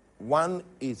 One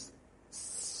is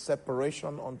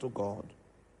separation unto God.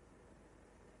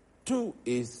 Two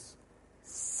is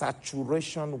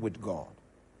saturation with God.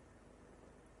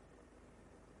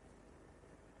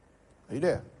 Are you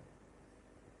there?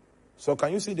 So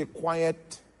can you see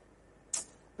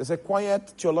there's a quiet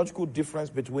theological difference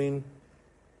between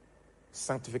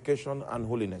sanctification and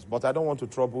holiness. But I don't want to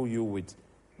trouble you with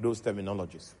those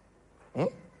terminologies.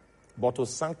 But to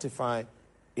sanctify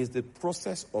is the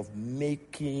process of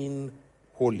making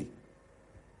holy.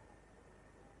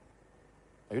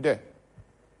 Are you there?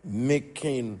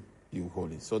 Making you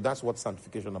holy. So that's what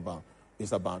sanctification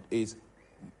is about. Is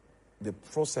the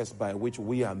process by which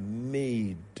we are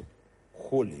made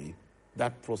holy.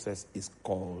 That process is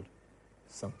called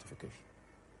sanctification.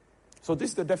 So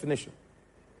this is the definition.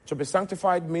 To be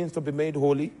sanctified means to be made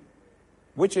holy,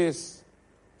 which is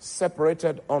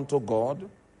separated unto God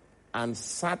and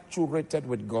saturated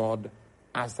with God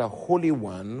as the Holy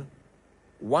One,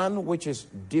 one which is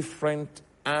different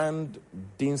and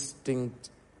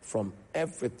distinct from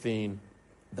everything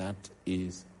that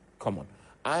is common.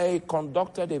 I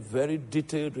conducted a very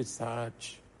detailed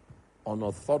research on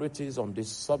authorities on this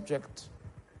subject,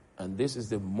 and this is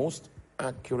the most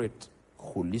accurate,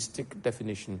 holistic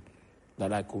definition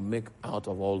that I could make out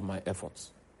of all my efforts.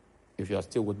 If you are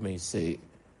still with me, say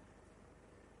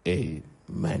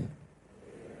amen.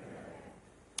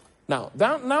 Now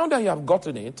that you have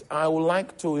gotten it, I would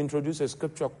like to introduce a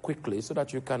scripture quickly so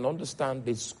that you can understand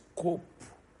the scope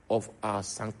of our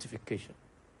sanctification.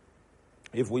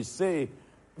 If we say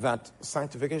that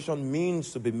sanctification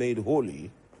means to be made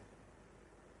holy,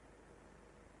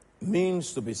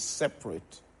 means to be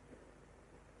separate,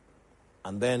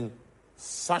 and then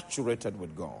saturated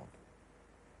with God.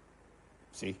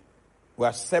 See, we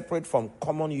are separate from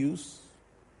common use.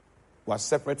 We are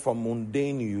separate from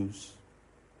mundane use.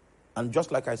 And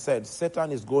just like I said,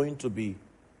 Satan is going to be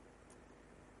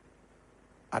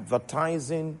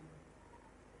advertising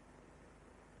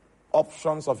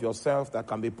options of yourself that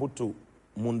can be put to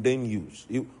mundane use.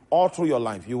 All through your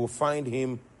life, you will find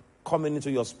him coming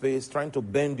into your space, trying to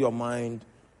bend your mind,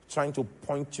 trying to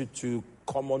point you to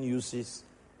common uses.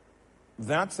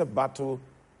 That's a battle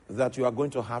that you are going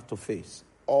to have to face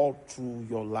all through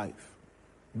your life.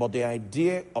 But the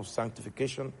idea of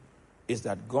sanctification is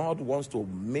that God wants to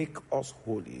make us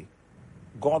holy.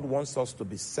 God wants us to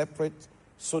be separate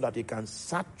so that he can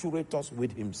saturate us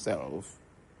with himself.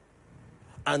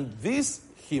 And this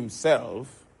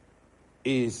himself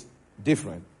is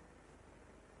different.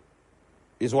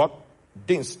 Is what?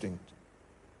 Distinct.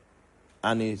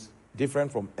 And is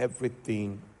different from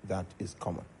everything that is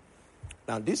common.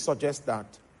 Now, this suggests that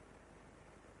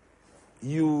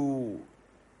you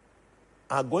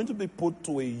are going to be put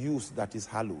to a use that is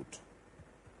hallowed.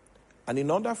 And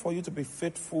in order for you to be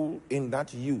faithful in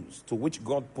that use to which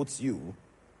God puts you,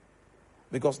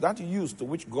 because that use to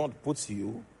which God puts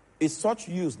you is such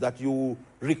use that you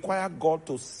require God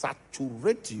to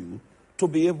saturate you to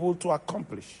be able to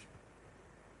accomplish.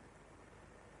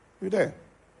 You there?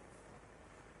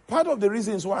 Part of the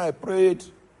reasons why I prayed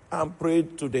and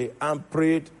prayed today and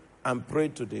prayed and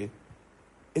prayed today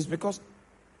is because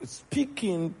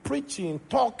speaking, preaching,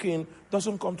 talking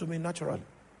doesn't come to me naturally.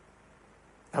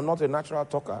 I'm not a natural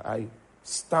talker. I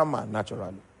stammer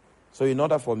naturally. So in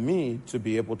order for me to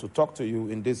be able to talk to you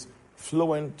in this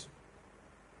fluent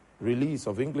release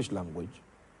of English language,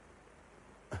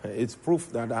 it's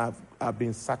proof that I've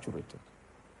been saturated.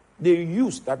 The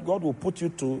use that God will put you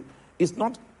to is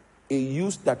not a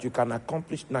use that you can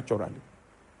accomplish naturally.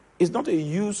 It's not a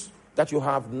use that you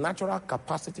have natural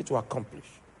capacity to accomplish.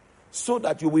 So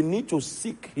that you will need to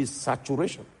seek his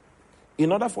saturation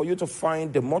in order for you to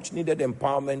find the much needed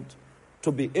empowerment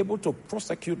to be able to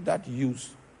prosecute that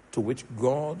use to which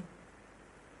God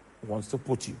wants to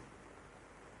put you.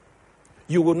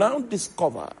 You will now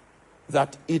discover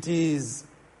that it is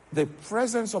the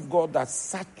presence of God that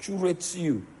saturates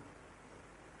you.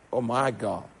 Oh my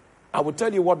God. I will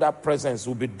tell you what that presence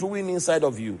will be doing inside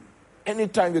of you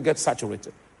anytime you get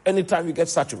saturated. Anytime you get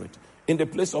saturated. In the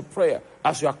place of prayer,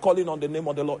 as you are calling on the name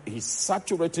of the Lord, he's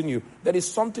saturating you. There is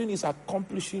something he's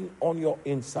accomplishing on your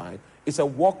inside. It's a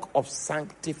work of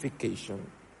sanctification.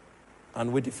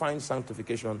 And we define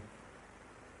sanctification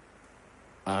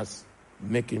as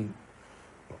making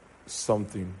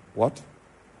something, what?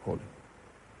 Holy.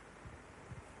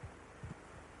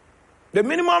 The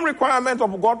minimum requirement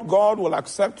of what God will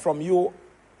accept from you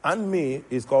and me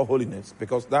is called holiness,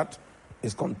 because that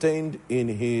is contained in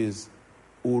his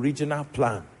original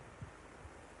plan.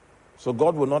 So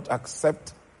God will not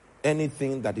accept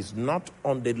anything that is not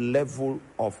on the level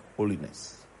of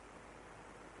holiness.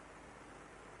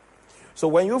 So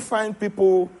when you find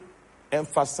people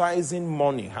emphasizing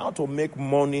money, how to make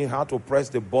money, how to press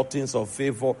the buttons of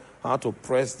favor, how to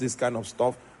press this kind of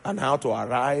stuff, and how to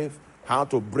arrive, how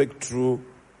to break through,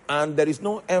 and there is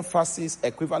no emphasis,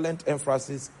 equivalent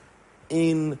emphasis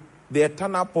in the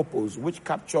eternal purpose, which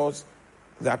captures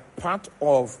that part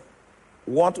of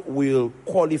what will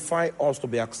qualify us to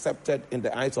be accepted in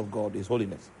the eyes of God is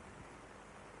holiness.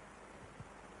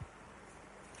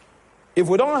 If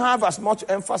we don't have as much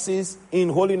emphasis in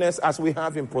holiness as we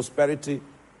have in prosperity,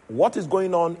 what is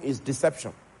going on is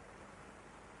deception.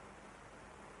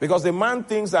 Because the man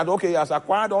thinks that, okay, he has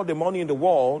acquired all the money in the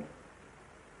world,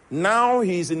 now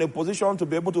he is in a position to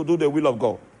be able to do the will of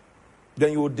God.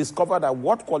 Then you will discover that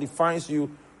what qualifies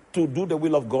you to do the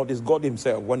will of God is God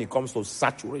himself when it comes to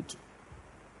saturate.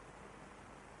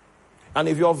 And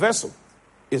if your vessel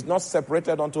is not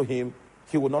separated unto him,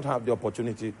 he will not have the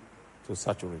opportunity to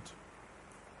saturate.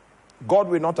 God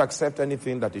will not accept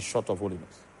anything that is short of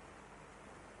holiness.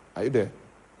 Are you there?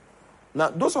 Now,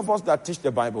 those of us that teach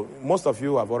the Bible, most of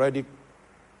you have already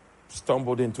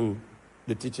stumbled into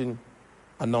the teaching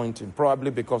anointing,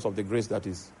 probably because of the grace that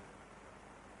is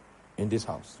in this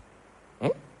house.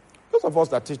 Those of us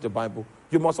that teach the Bible,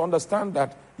 you must understand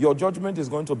that your judgment is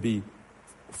going to be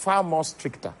far more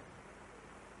stricter.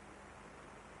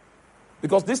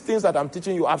 Because these things that I'm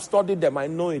teaching you, I've studied them, I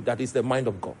know it, that is the mind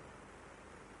of God.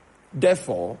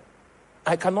 Therefore,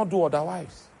 I cannot do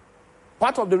otherwise.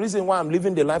 Part of the reason why I'm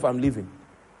living the life I'm living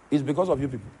is because of you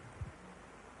people.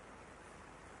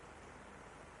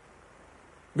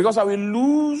 Because I will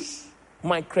lose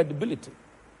my credibility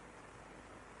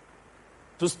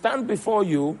to stand before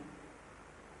you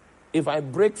if I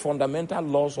break fundamental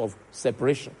laws of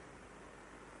separation,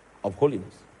 of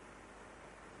holiness.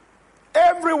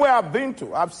 Everywhere I've been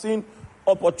to, I've seen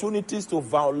opportunities to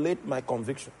violate my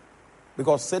conviction.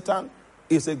 Because Satan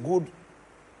is a good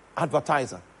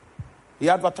advertiser. He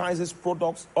advertises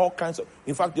products, all kinds of...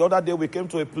 In fact, the other day we came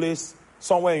to a place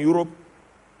somewhere in Europe.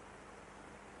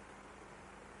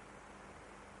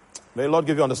 May the Lord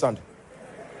give you understanding.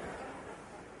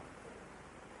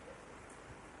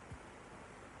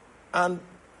 And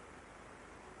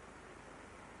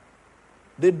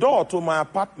the door to my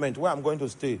apartment where I'm going to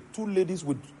stay, two ladies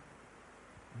with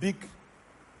big...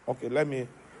 Okay, let me...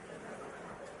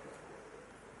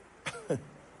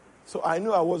 So I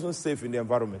knew I wasn't safe in the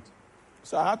environment.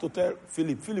 So I had to tell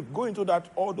Philip, go into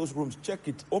all those rooms, check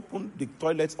it, open the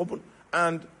toilets, open,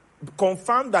 and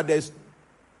confirm that there's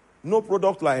no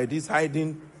product like this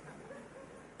hiding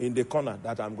in the corner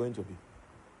that I'm going to be.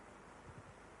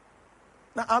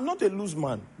 Now, I'm not a loose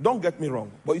man. Don't get me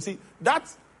wrong. But you see,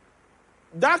 that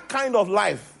kind of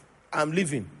life I'm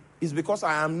living is because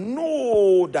I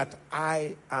know that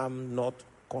I am not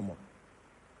common.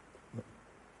 No.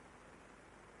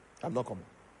 I'm not common.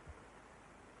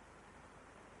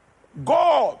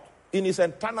 God, in his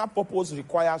eternal purpose,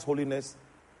 requires holiness,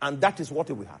 and that is what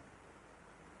he will have.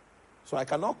 So I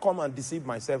cannot come and deceive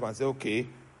myself and say, okay,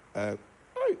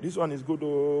 this one is good.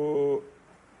 Oh.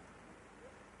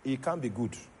 It can't be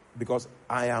good because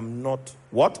I am not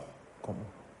what? Common.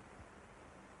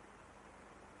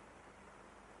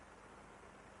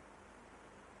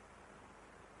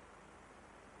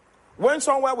 When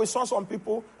somewhere we saw some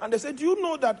people and they said, do you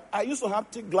know that I used to have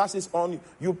thick glasses on?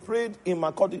 You prayed in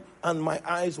Makodi and my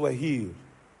eyes were healed.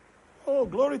 Oh,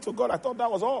 glory to God. I thought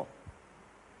that was all.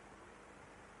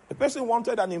 The person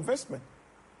wanted an investment.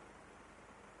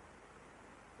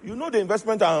 You know the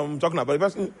investment I'm talking about. The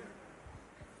person.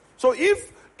 So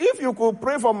if you could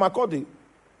pray for Makodi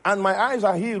and my eyes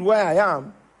are healed where I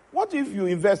am, what if you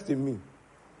invest in me?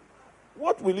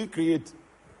 What will it create?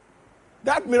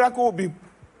 That miracle will be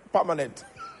permanent.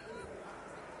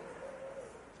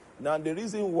 Now, the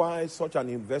reason why such an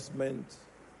investment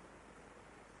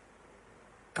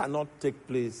cannot take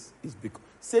place is because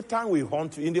Satan will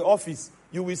haunt you. In the office,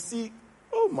 you will see,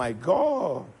 oh my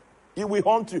God, he will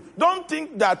haunt you. Don't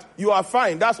think that you are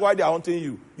fine. That's why they are haunting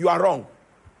you. You are wrong.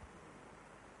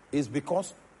 It's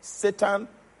because Satan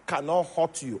cannot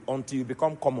hurt you until you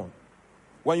become common.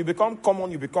 When you become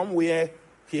common, you become where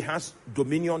he has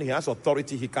dominion, he has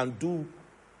authority, he can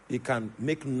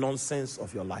make nonsense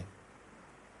of your life.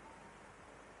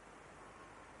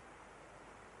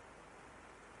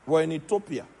 We're in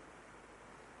Ethiopia.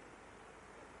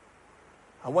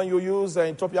 And when you use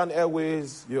Ethiopian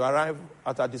Airways, you arrive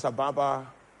at Addis Ababa,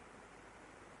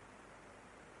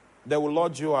 they will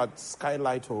lodge you at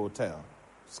Skylight Hotel.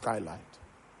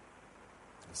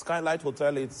 Skylight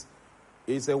Hotel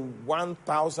is a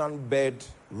 1,000 bed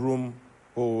room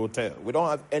hotel. We don't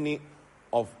have any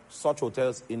of such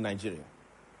hotels in Nigeria.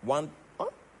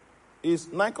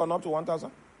 Is Nikon up to 1,000?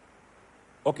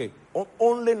 Okay,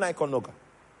 only Nikon Noga.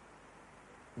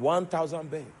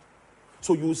 1,000 bed.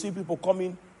 So you see people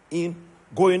coming in,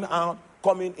 going out,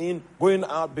 coming in, going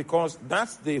out, because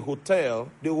that's the hotel.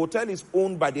 The hotel is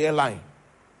owned by the airline.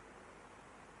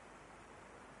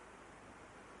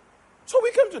 So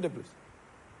we came to the place.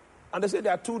 And they said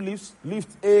there are two lifts,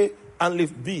 lift A and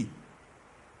lift B.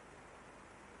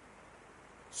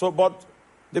 So, but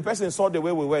The person saw the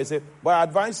way we were. He said, but I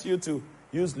advise you to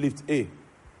use lift A.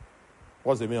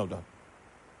 What's the meaning of that?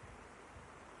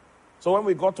 So when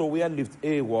we got to where lift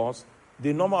A was,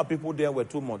 the number of people there were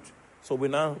too much. So we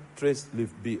now traced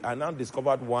lift B. I now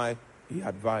discovered why he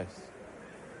advised.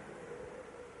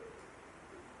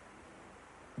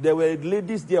 There were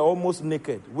ladies there almost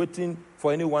naked, waiting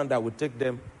for anyone that would take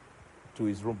them to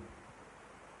his room.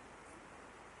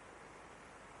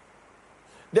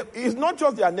 It's not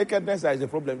just their nakedness that is the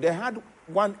problem. They had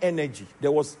one energy.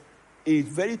 There was a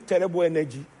very terrible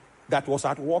energy that was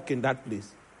at work in that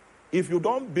place. If you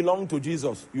don't belong to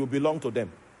Jesus, you belong to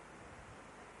them.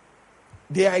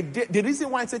 The reason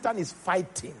why Satan is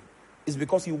fighting is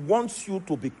because he wants you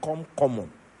to become common.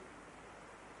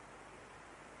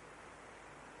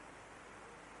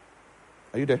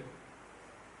 Are you there?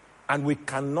 And we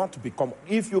cannot become.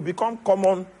 If you become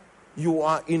common, you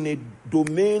are in a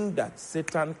domain that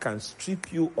Satan can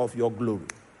strip you of your glory.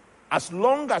 As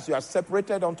long as you are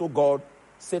separated unto God,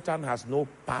 Satan has no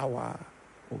power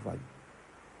over you.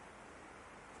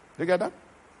 Do you get that?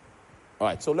 All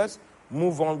right, so let's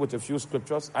move on with a few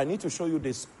scriptures. I need to show you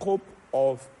the scope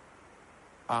of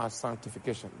our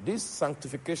sanctification. This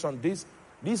sanctification,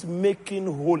 this making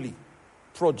holy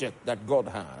project that God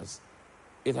has,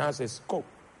 it has a scope.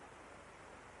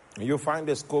 You find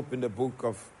the scope in the book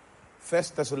of 1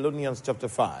 Thessalonians chapter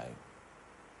 5.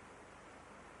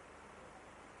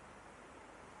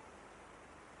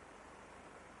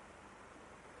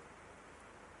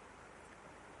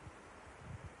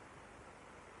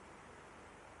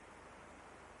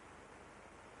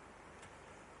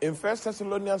 In 1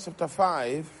 Thessalonians chapter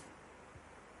 5,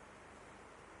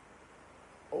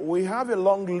 we have a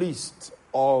long list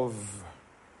of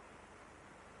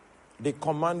the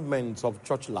commandments of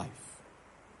church life.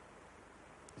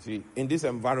 See, in this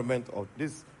environment of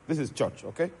this is church,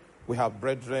 okay? We have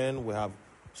brethren,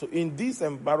 so in this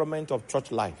environment of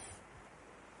church life,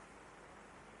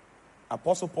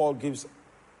 Apostle Paul gives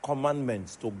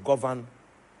commandments to govern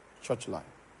church life.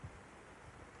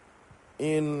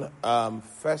 In 1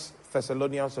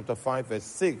 Thessalonians chapter 5, verse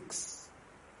 6,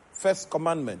 first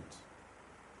commandment.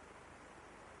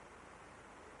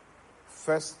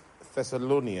 1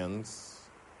 Thessalonians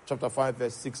chapter 5,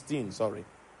 verse 16,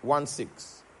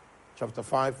 1:6. Chapter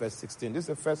 5, verse 16. This is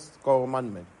the first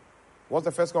commandment. What's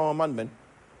the first commandment?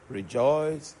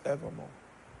 Rejoice evermore.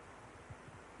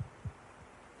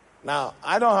 Now,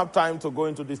 I don't have time to go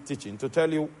into this teaching to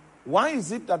tell you why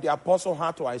is it that the apostle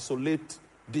had to isolate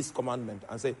this commandment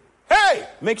and say, hey,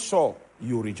 make sure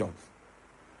you rejoice.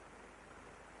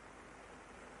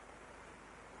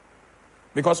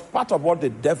 Because part of what the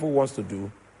devil wants to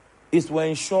do is to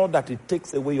ensure that it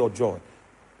takes away your joy.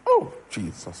 Oh,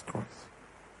 Jesus Christ.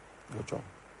 Your joy.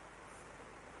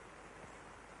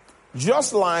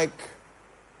 Just like,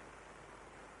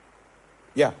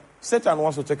 Satan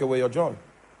wants to take away your joy.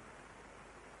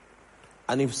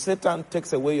 And if Satan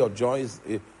takes away your joy,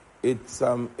 it's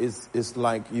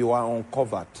like you are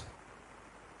uncovered.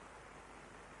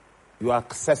 You are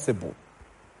accessible.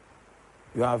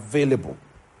 You are available.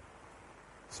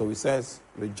 So he says,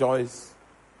 rejoice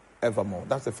evermore.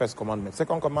 That's the first commandment.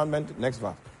 Second commandment, next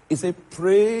verse. He says,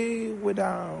 pray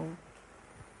without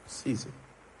ceasing.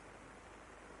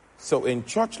 So in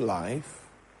church life,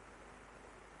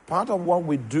 part of what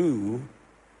we do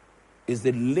is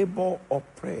the labor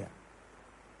of prayer.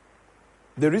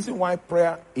 The reason why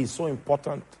prayer is so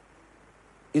important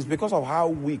is because of how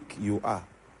weak you are,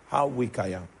 how weak I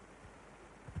am.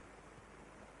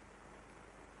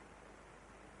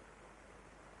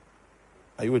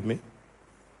 Are you with me?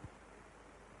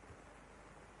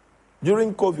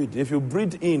 During COVID, if you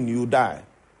breathe in, you die.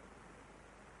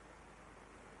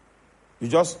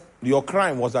 Your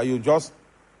crime was that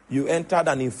you entered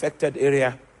an infected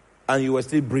area and you were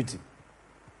still breathing.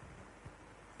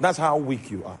 That's how weak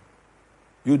you are.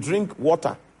 You drink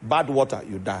water, bad water,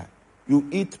 you die. You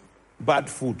eat bad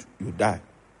food, you die.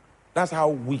 That's how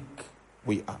weak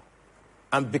we are.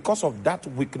 And because of that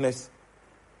weakness,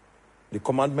 the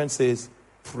commandment says,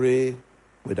 pray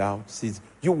without ceasing.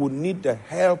 You will need the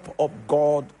help of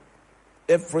God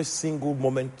every single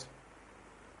moment.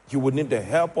 You will need the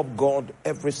help of God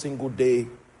every single day.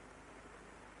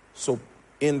 So,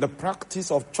 in the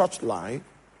practice of church life,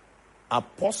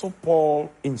 Apostle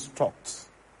Paul instructs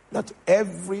that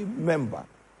every member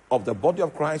of the body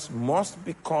of Christ must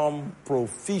become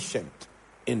proficient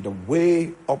in the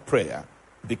way of prayer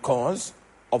because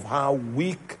of how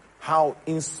weak, how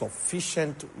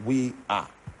insufficient we are.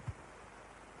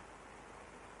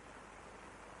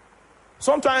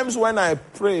 Sometimes when I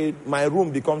pray, my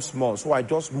room becomes small, so I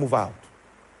just move out.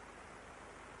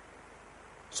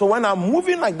 So when I'm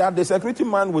moving like that, the security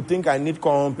man would think I need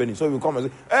company. So he will come and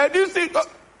say, hey, this thing.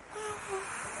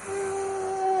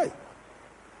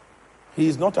 He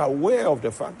is not aware of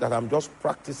the fact that I'm just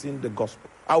practicing the gospel.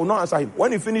 I will not answer him.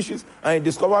 When he finishes and he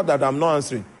discovers that I'm not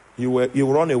answering, he will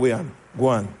run away and go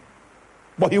on.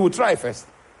 But he will try first.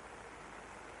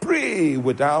 Pray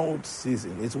without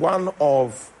ceasing. It's one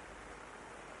of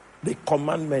the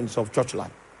commandments of church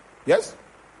life. Yes?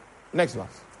 Next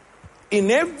verse. In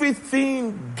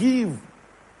everything give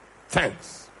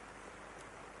thanks.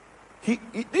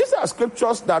 These are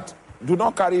scriptures that do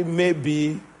not carry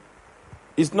maybe.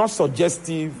 It's not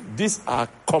suggestive. These are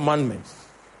commandments.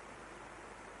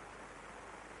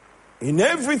 In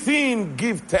everything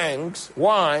give thanks.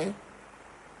 Why?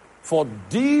 For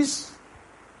this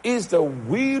is the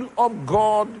will of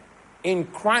God in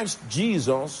Christ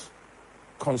Jesus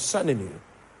concerning you.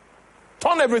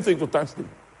 Turn everything to thanksgiving.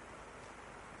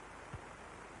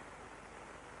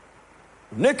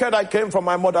 Naked I came from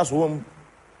my mother's womb.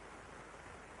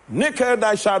 Naked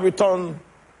I shall return.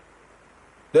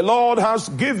 The Lord has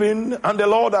given and the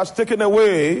Lord has taken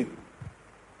away.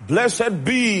 Blessed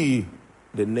be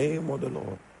the name of the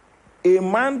Lord. A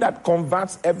man that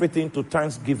converts everything to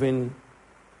thanksgiving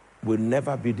will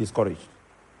never be discouraged.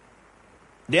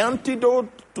 The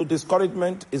antidote to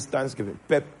discouragement is thanksgiving,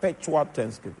 perpetual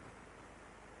thanksgiving.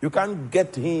 You can't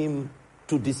get him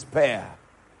to despair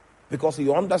because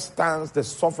he understands the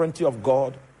sovereignty of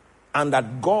God and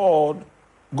that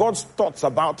God's thoughts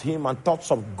about him are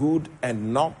thoughts of good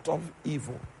and not of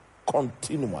evil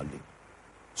continually.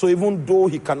 So even though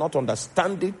he cannot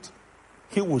understand it,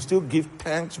 he will still give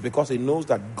thanks because he knows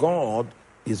that God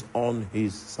is on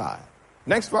his side.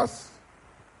 Next verse.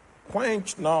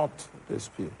 Quench not the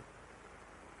spirit.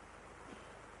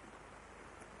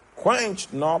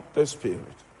 Quench not the spirit.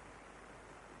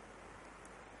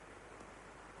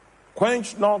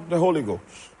 Quench not the Holy Ghost.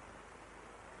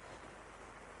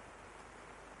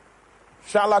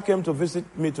 Shala came to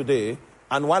visit me today,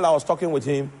 and while I was talking with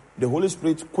him, the Holy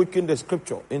Spirit quickened the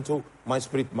scripture into my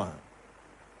spirit man.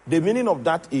 The meaning of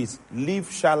that is, leave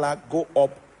Shala, go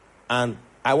up, and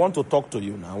I want to talk to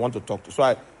you now. I want to talk to you.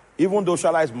 So even though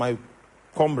Shala is my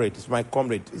comrade,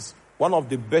 it's one of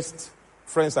the best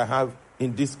friends I have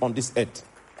on this earth.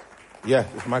 Yeah,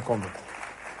 it's my comrade.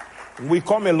 We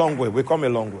come a long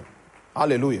way.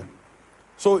 Hallelujah.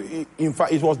 So, in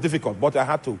fact, it was difficult, but I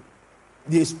had to.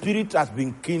 The spirit has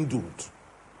been kindled.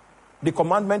 The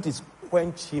commandment is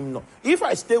quench him not. If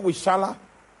I stay with Shala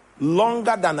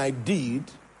longer than I did,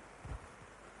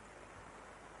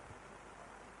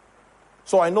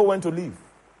 so I know when to leave.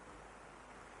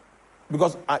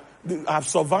 Because I have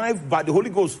survived by the Holy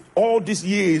Ghost all these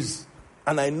years,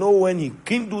 and I know when he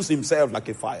kindles himself like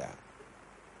a fire.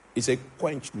 It's a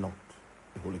quench not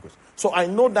the Holy Ghost. So I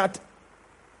know that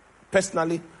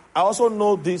personally. I also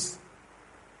know this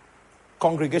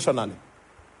congregationally.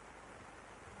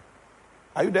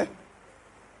 Are you there?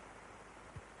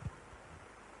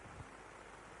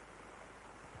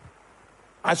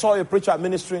 I saw a preacher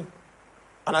ministering,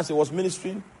 and as he was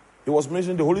ministering,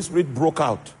 the Holy Spirit broke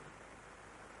out.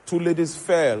 2 ladies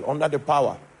fell under the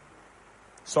power.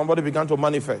 Somebody began to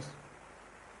manifest.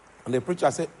 And the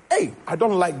preacher said, hey, I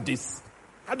don't like this.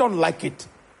 I don't like it.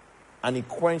 And he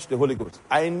quenched the Holy Ghost.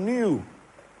 I knew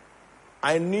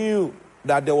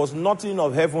that there was nothing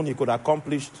of heaven he could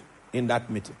accomplish in that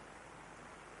meeting.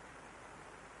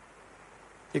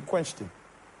 He quenched him.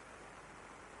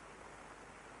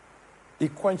 He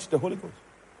quenched the Holy Ghost.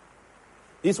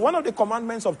 It's one of the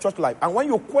commandments of church life. And when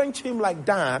you quench him like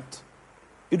that,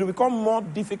 it will become more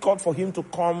difficult for him to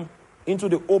come into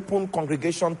the open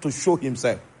congregation to show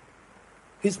himself.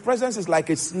 His presence is like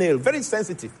a snail, very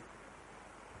sensitive.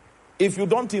 If you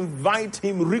don't invite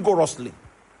him rigorously,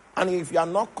 and if you are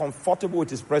not comfortable with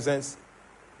his presence,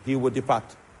 he will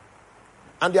depart.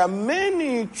 And there are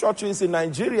many churches in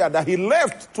Nigeria that he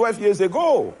left 12 years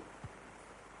ago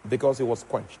because he was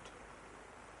quenched.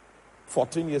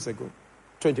 14 years ago,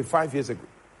 25 years ago.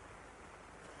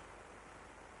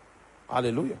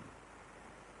 Hallelujah.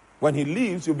 When he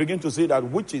leaves, you begin to see that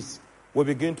witches will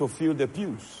begin to fill the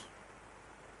pews.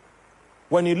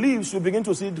 When he leaves, you begin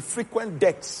to see the frequent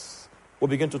deaths will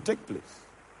begin to take place.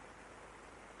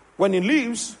 When he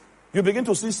leaves, you begin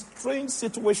to see strange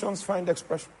situations find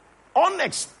expression.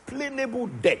 Unexplainable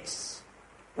deaths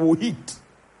will hit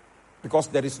because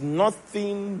there is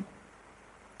nothing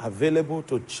available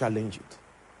to challenge it.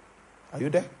 Are you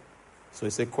there? So he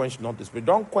said, quench not the spirit.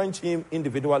 Don't quench him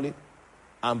individually,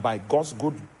 and by God's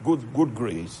good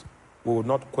grace, we will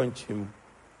not quench him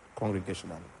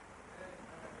congregationally.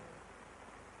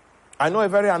 I know a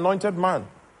very anointed man.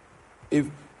 If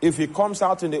If he comes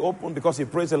out in the open, because he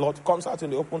prays a lot, comes out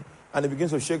in the open and he begins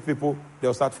to shake people,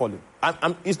 they'll start falling.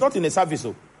 And it's not in a service,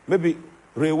 so maybe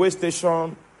railway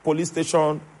station, police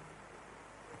station,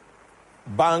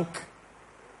 bank,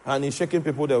 and he's shaking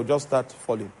people, they'll just start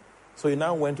falling. So he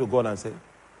now went to God and said,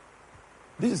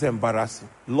 this is embarrassing.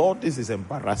 Lord, this is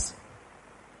embarrassing.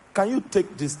 Can you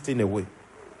take this thing away?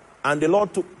 And the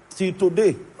Lord took, till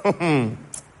today, the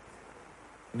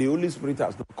Holy Spirit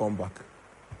has not come back.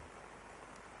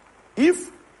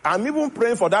 If I'm even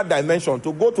praying for that dimension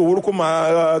to go to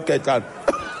Urukuma Ketan,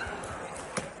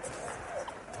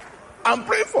 I'm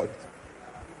praying for it.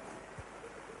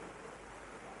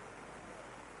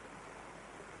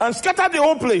 And scatter the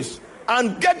whole place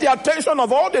and get the attention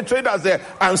of all the traders there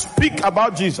and speak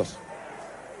about Jesus.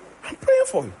 I'm praying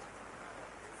for it.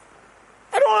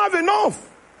 I don't have enough.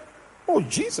 Oh,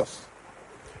 Jesus.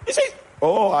 You see,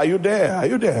 oh, are you there? Are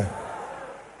you there?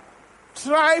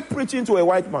 Try preaching to a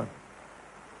white man.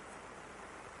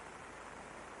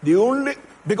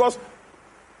 Because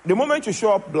the moment you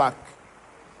show up black,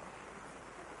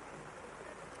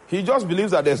 he just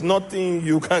believes that there's nothing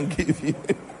you can give him.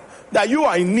 That you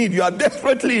are in need. You are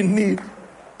desperately in need.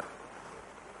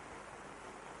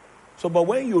 So, but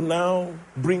when you now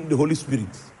bring the Holy Spirit,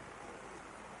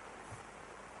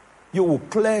 you will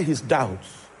clear his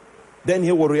doubts. Then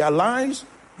he will realize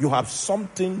you have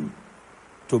something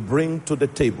to bring to the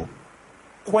table.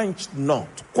 Quench not.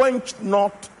 Quench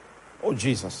not. Oh,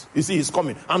 Jesus. You see, he's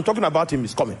coming. I'm talking about him.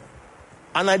 He's coming.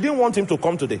 And I didn't want him to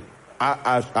come today.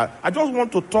 I just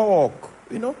want to talk,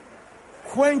 you know.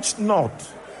 Quench not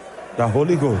the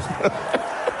Holy Ghost.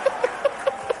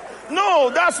 No,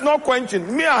 that's not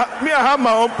quenching. Me, I have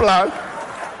my own plan.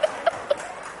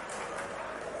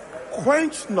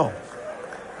 Quench not.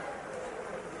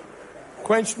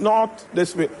 Quench not the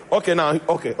spirit. Okay, now,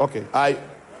 okay.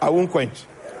 I won't quench.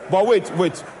 But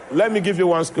wait. Let me give you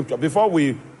one scripture before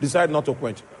we decide not to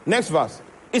quench. Next verse.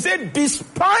 It said,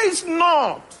 despise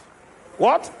not.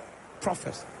 What?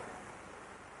 Prophecy.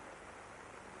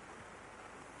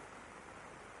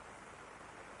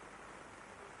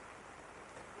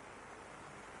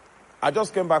 I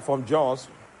just came back from Jaws,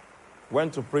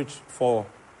 went to preach for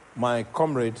my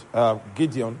comrade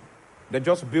Gideon. They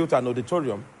just built an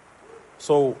auditorium.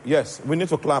 So, yes, we need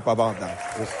to clap about that.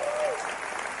 Yes.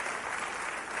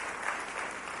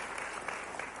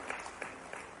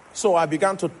 So I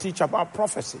began to teach about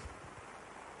prophecy.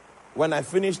 When I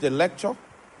finished the lecture,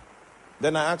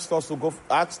 then I asked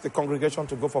the congregation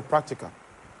to go for practical.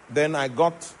 Then I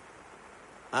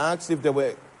asked if there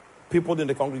were people in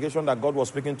the congregation that God was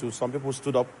speaking to. Some people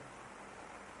stood up.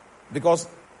 Because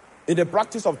in the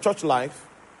practice of church life,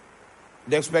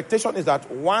 the expectation is that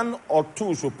one or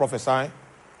two should prophesy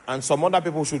and some other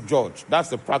people should judge. That's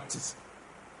the practice.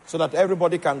 So that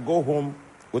everybody can go home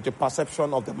with a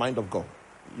perception of the mind of God.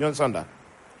 You understand that?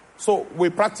 So we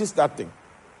practiced that thing.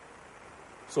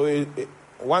 So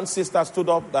one sister stood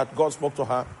up that God spoke to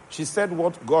her. She said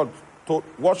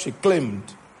what she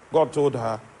claimed God told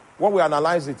her. When we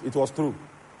analyzed it, it was true.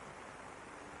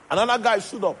 Another guy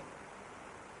stood up.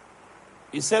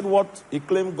 He said what he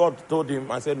claimed God told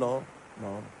him. I said, no.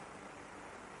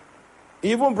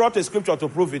 He even brought a scripture to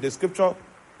prove it. The scripture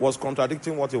was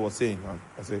contradicting what he was saying.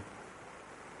 I said,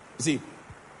 see,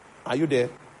 are you there?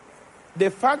 The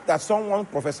fact that someone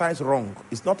prophesies wrong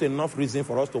is not enough reason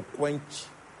for us to quench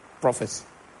prophecy.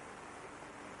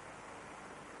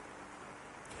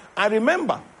 And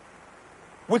remember,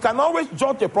 we can always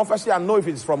judge a prophecy and know if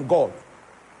it's from God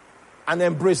and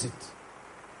embrace it.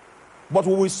 But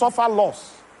we will suffer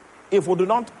loss if we do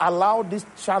not allow this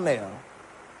channel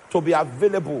to be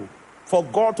available for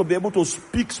God to be able to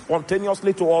speak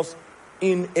spontaneously to us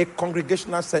in a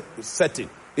congregational setting.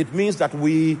 It means that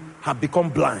we have become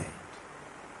blind.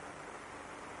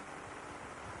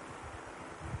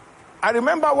 I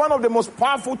remember one of the most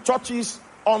powerful churches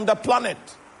on the planet,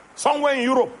 somewhere in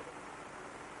Europe.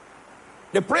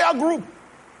 The prayer group,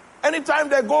 anytime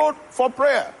they go for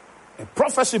prayer, a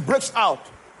prophecy breaks out.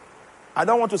 I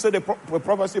don't want to say the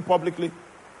prophecy publicly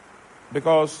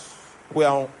because we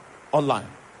are online.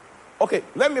 Okay,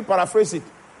 let me paraphrase it.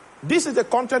 This is the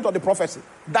content of the prophecy.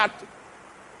 That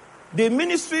the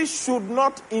ministry should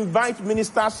not invite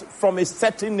ministers from a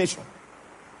certain nation.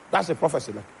 That's the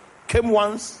prophecy. Like, came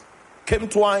once, came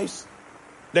twice.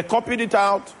 They copied it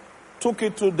out, took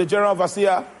it to the general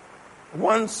overseer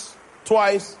once,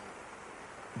 twice.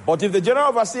 But if the general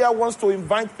overseer wants to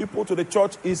invite people to the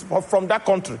church, it's from that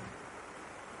country.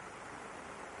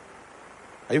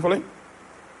 Are you following?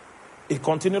 It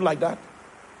continued like that.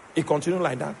 It continued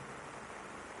like that.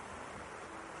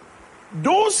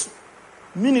 Those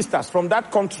ministers from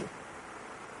that country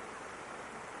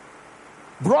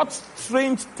brought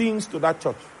strange things to that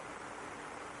church.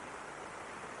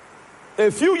 A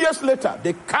few years later,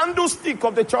 the candlestick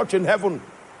of the church in heaven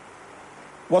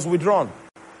was withdrawn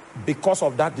because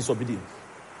of that disobedience.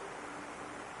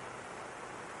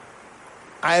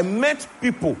 I met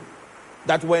people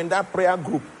that were in that prayer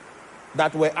group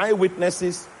that were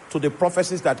eyewitnesses to the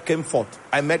prophecies that came forth.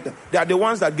 I met them. They are the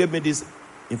ones that gave me this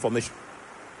information.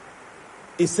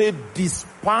 He said,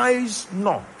 despise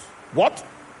not. What?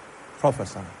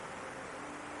 Prophesy.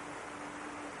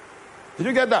 Did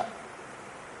you get that?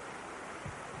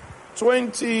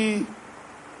 20.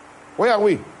 Where are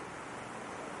we?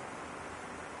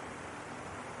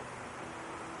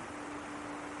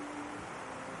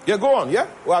 Yeah, go on. Yeah,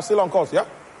 we are still on course. Yeah.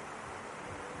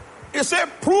 He said,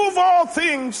 prove all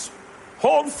things,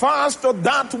 hold fast to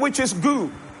that which is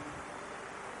good.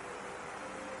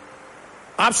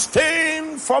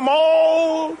 Abstain from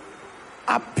all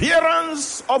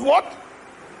appearance of what?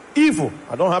 Evil.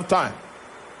 I don't have time.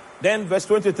 Then verse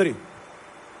 23.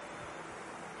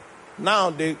 Now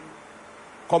the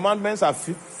commandments are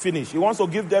finished. He wants to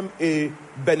give them a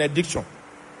benediction.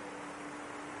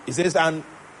 He says, and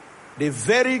the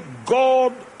very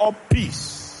God of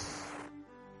peace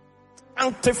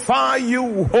sanctify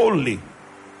you wholly.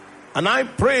 And I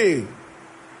pray,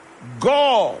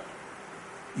 God,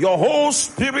 your whole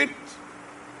spirit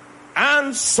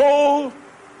and soul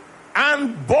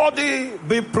and body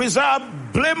be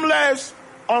preserved blameless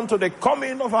unto the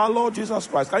coming of our Lord Jesus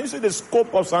Christ. Can you see the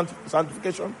scope of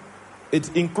sanctification?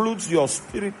 It includes your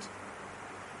spirit.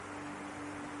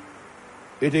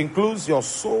 It includes your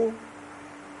soul.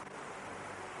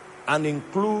 And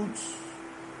includes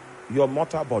your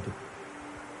mortal body.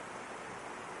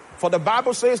 For the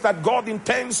Bible says that God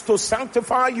intends to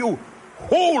sanctify you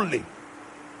wholly.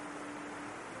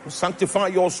 To sanctify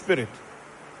your spirit,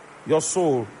 your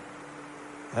soul,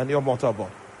 and your mortal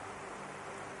body.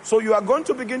 So you are going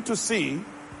to begin to see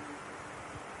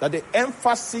that the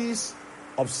emphasis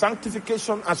of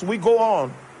sanctification as we go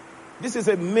on, this is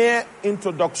a mere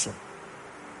introduction.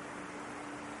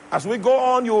 As we go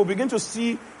on, you will begin to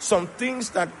see some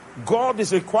things that God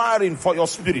is requiring for your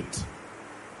spirit,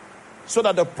 so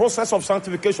that the process of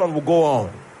sanctification will go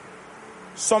on.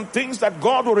 Some things that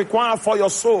God will require for your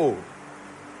soul,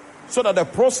 so that the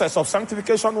process of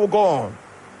sanctification will go on.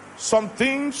 Some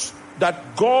things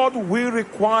that God will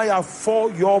require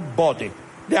for your body.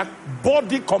 They are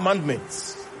body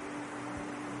commandments.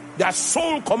 They are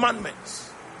soul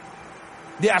commandments.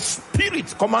 They are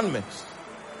spirit commandments.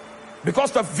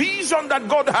 Because the vision that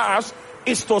God has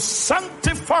is to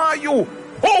sanctify you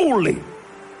wholly.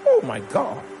 Oh my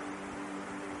God.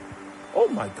 Oh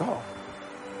my God.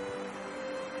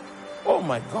 Oh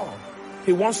my God.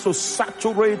 He wants to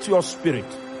saturate your spirit.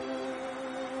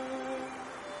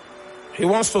 He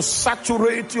wants to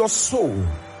saturate your soul.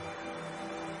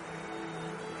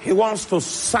 He wants to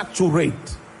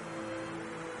saturate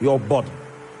your body,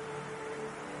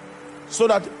 so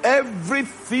that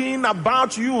everything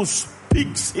about you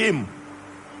speaks Him,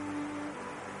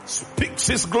 speaks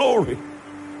His glory.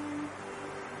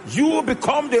 You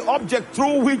become the object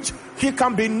through which He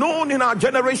can be known in our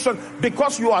generation,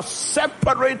 because you are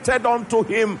separated unto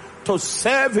Him to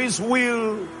serve His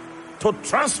will, to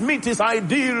transmit His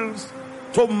ideals,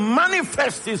 to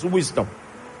manifest His wisdom.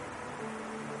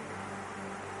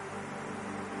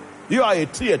 You are a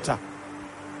theater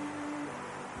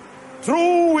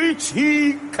through which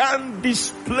He can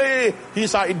display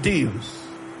His ideals.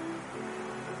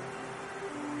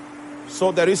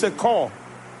 So there is a call.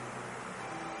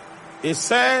 It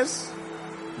says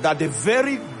that the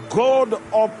very God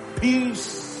of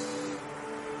peace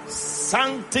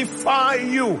sanctify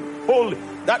you wholly.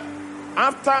 That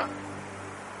after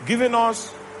giving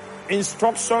us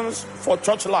instructions for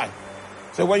church life,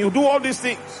 so when you do all these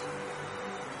things,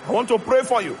 I want to pray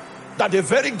for you that the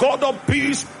very God of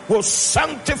peace will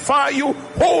sanctify you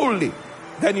wholly.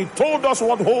 Then He told us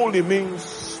what holy means: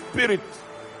 spirit,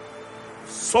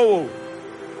 soul,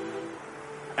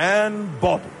 and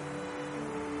body.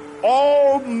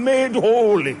 All made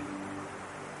holy.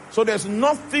 So there's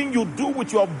nothing you do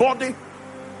with your body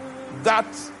that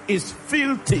is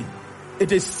filthy.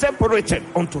 It is separated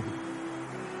unto Him.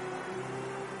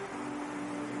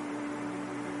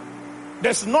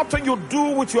 There's nothing you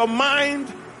do with your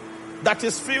mind that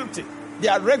is filthy.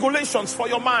 There are regulations for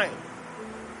your mind.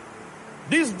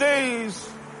 These days,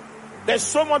 there's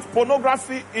so much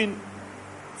pornography in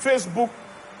Facebook,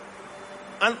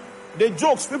 and the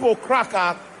jokes people crack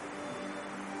are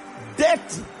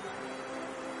dirty,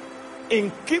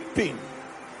 in keeping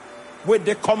with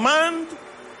the command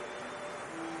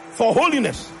for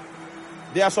holiness.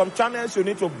 There are some channels you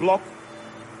need to block.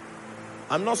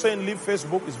 I'm not saying leave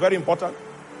Facebook. It's very important.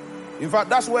 In fact,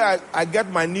 that's where I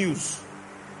get my news.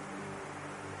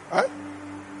 Right?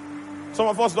 Some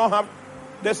of us don't have.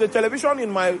 There's a television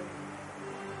in my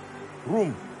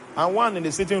room and one in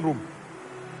the sitting room.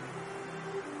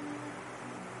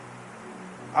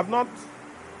 I've not.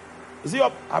 Is it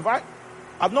up?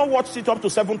 I've not watched it up to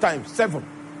 7 times. Seven.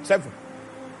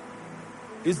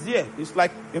 It's there. It's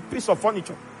like a piece of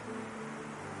furniture.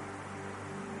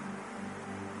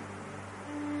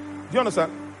 Do you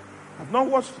understand? I've not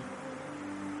watched it.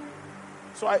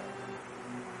 So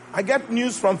I get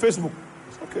news from Facebook.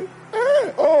 It's okay.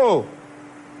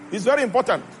 It's very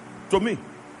important to me.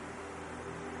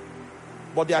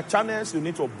 But there are channels you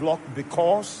need to block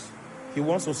because he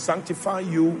wants to sanctify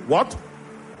you. What?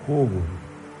 Whole.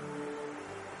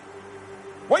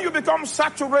 When you become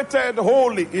saturated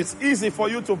holy, it's easy for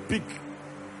you to pick,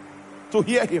 to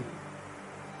hear him,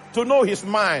 to know his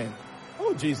mind.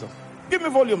 Oh, Jesus. Give me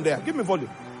volume there. Give me volume.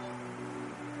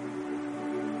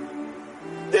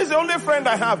 This is the only friend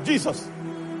I have, Jesus.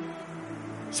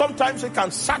 Sometimes he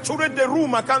can saturate the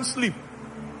room. I can't sleep.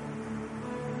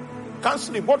 Can't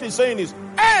sleep. What he's saying is,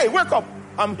 hey, wake up.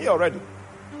 I'm here already.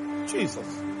 Jesus.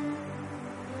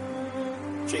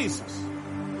 Jesus.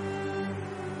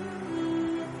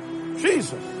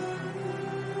 Jesus.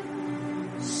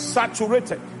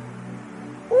 Saturated.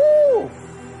 Ooh.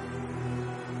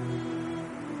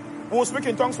 We'll speak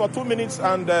in tongues for 2 minutes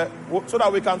and so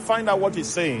that we can find out what he's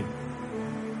saying.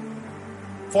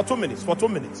 For 2 minutes. For 2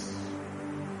 minutes.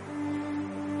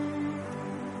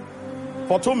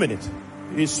 For 2 minutes.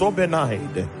 He's so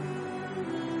benign.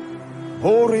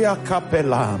 Horia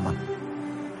capelama.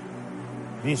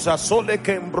 Misasole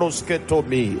kembroske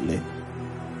tomile.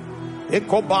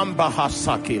 Ekobamba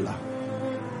hasakila.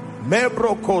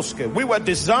 Mebrokoske. We were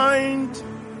designed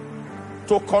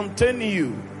to contain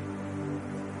you.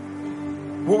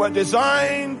 We were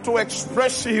designed to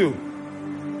express you.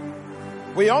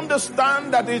 We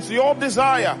understand that it's your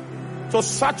desire to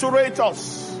saturate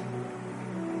us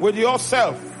with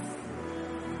yourself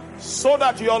so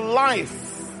that your life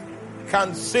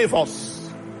can save us.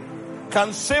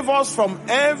 Can save us from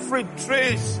every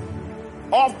trace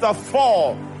of the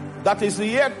fall that is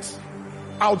yet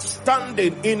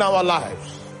outstanding in our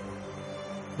lives.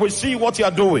 We see what you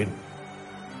are doing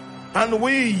and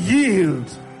we yield.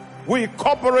 We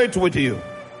cooperate with you.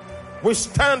 We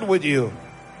stand with you.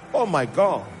 Oh my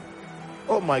God.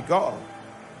 Oh my God.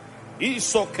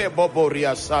 Isoke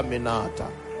boboria saminata.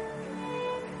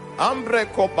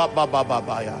 Ambreko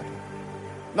babababaya.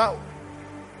 Now,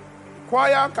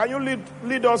 choir, can you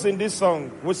lead us in this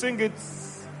song? We sing it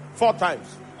 4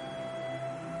 times.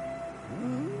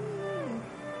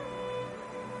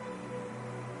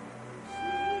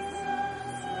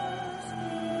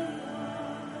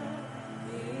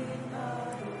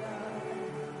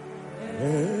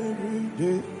 Every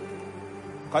day.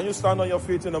 Can you stand on your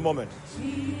feet in a moment?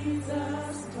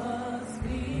 Jesus must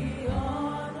be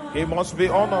honored. He must be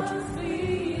honored.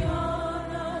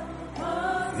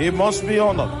 He must be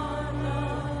honored.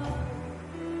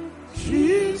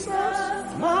 Jesus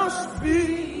must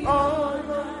be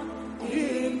honored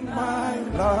in my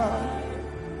life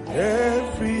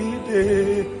every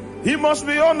day. He must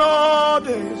be honored.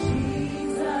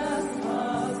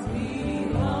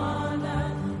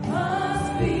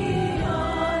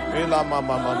 Mama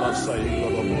mama say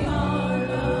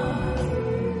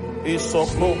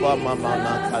Isokoba mama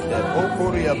nakade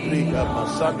okuria briga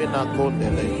masamina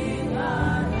kondele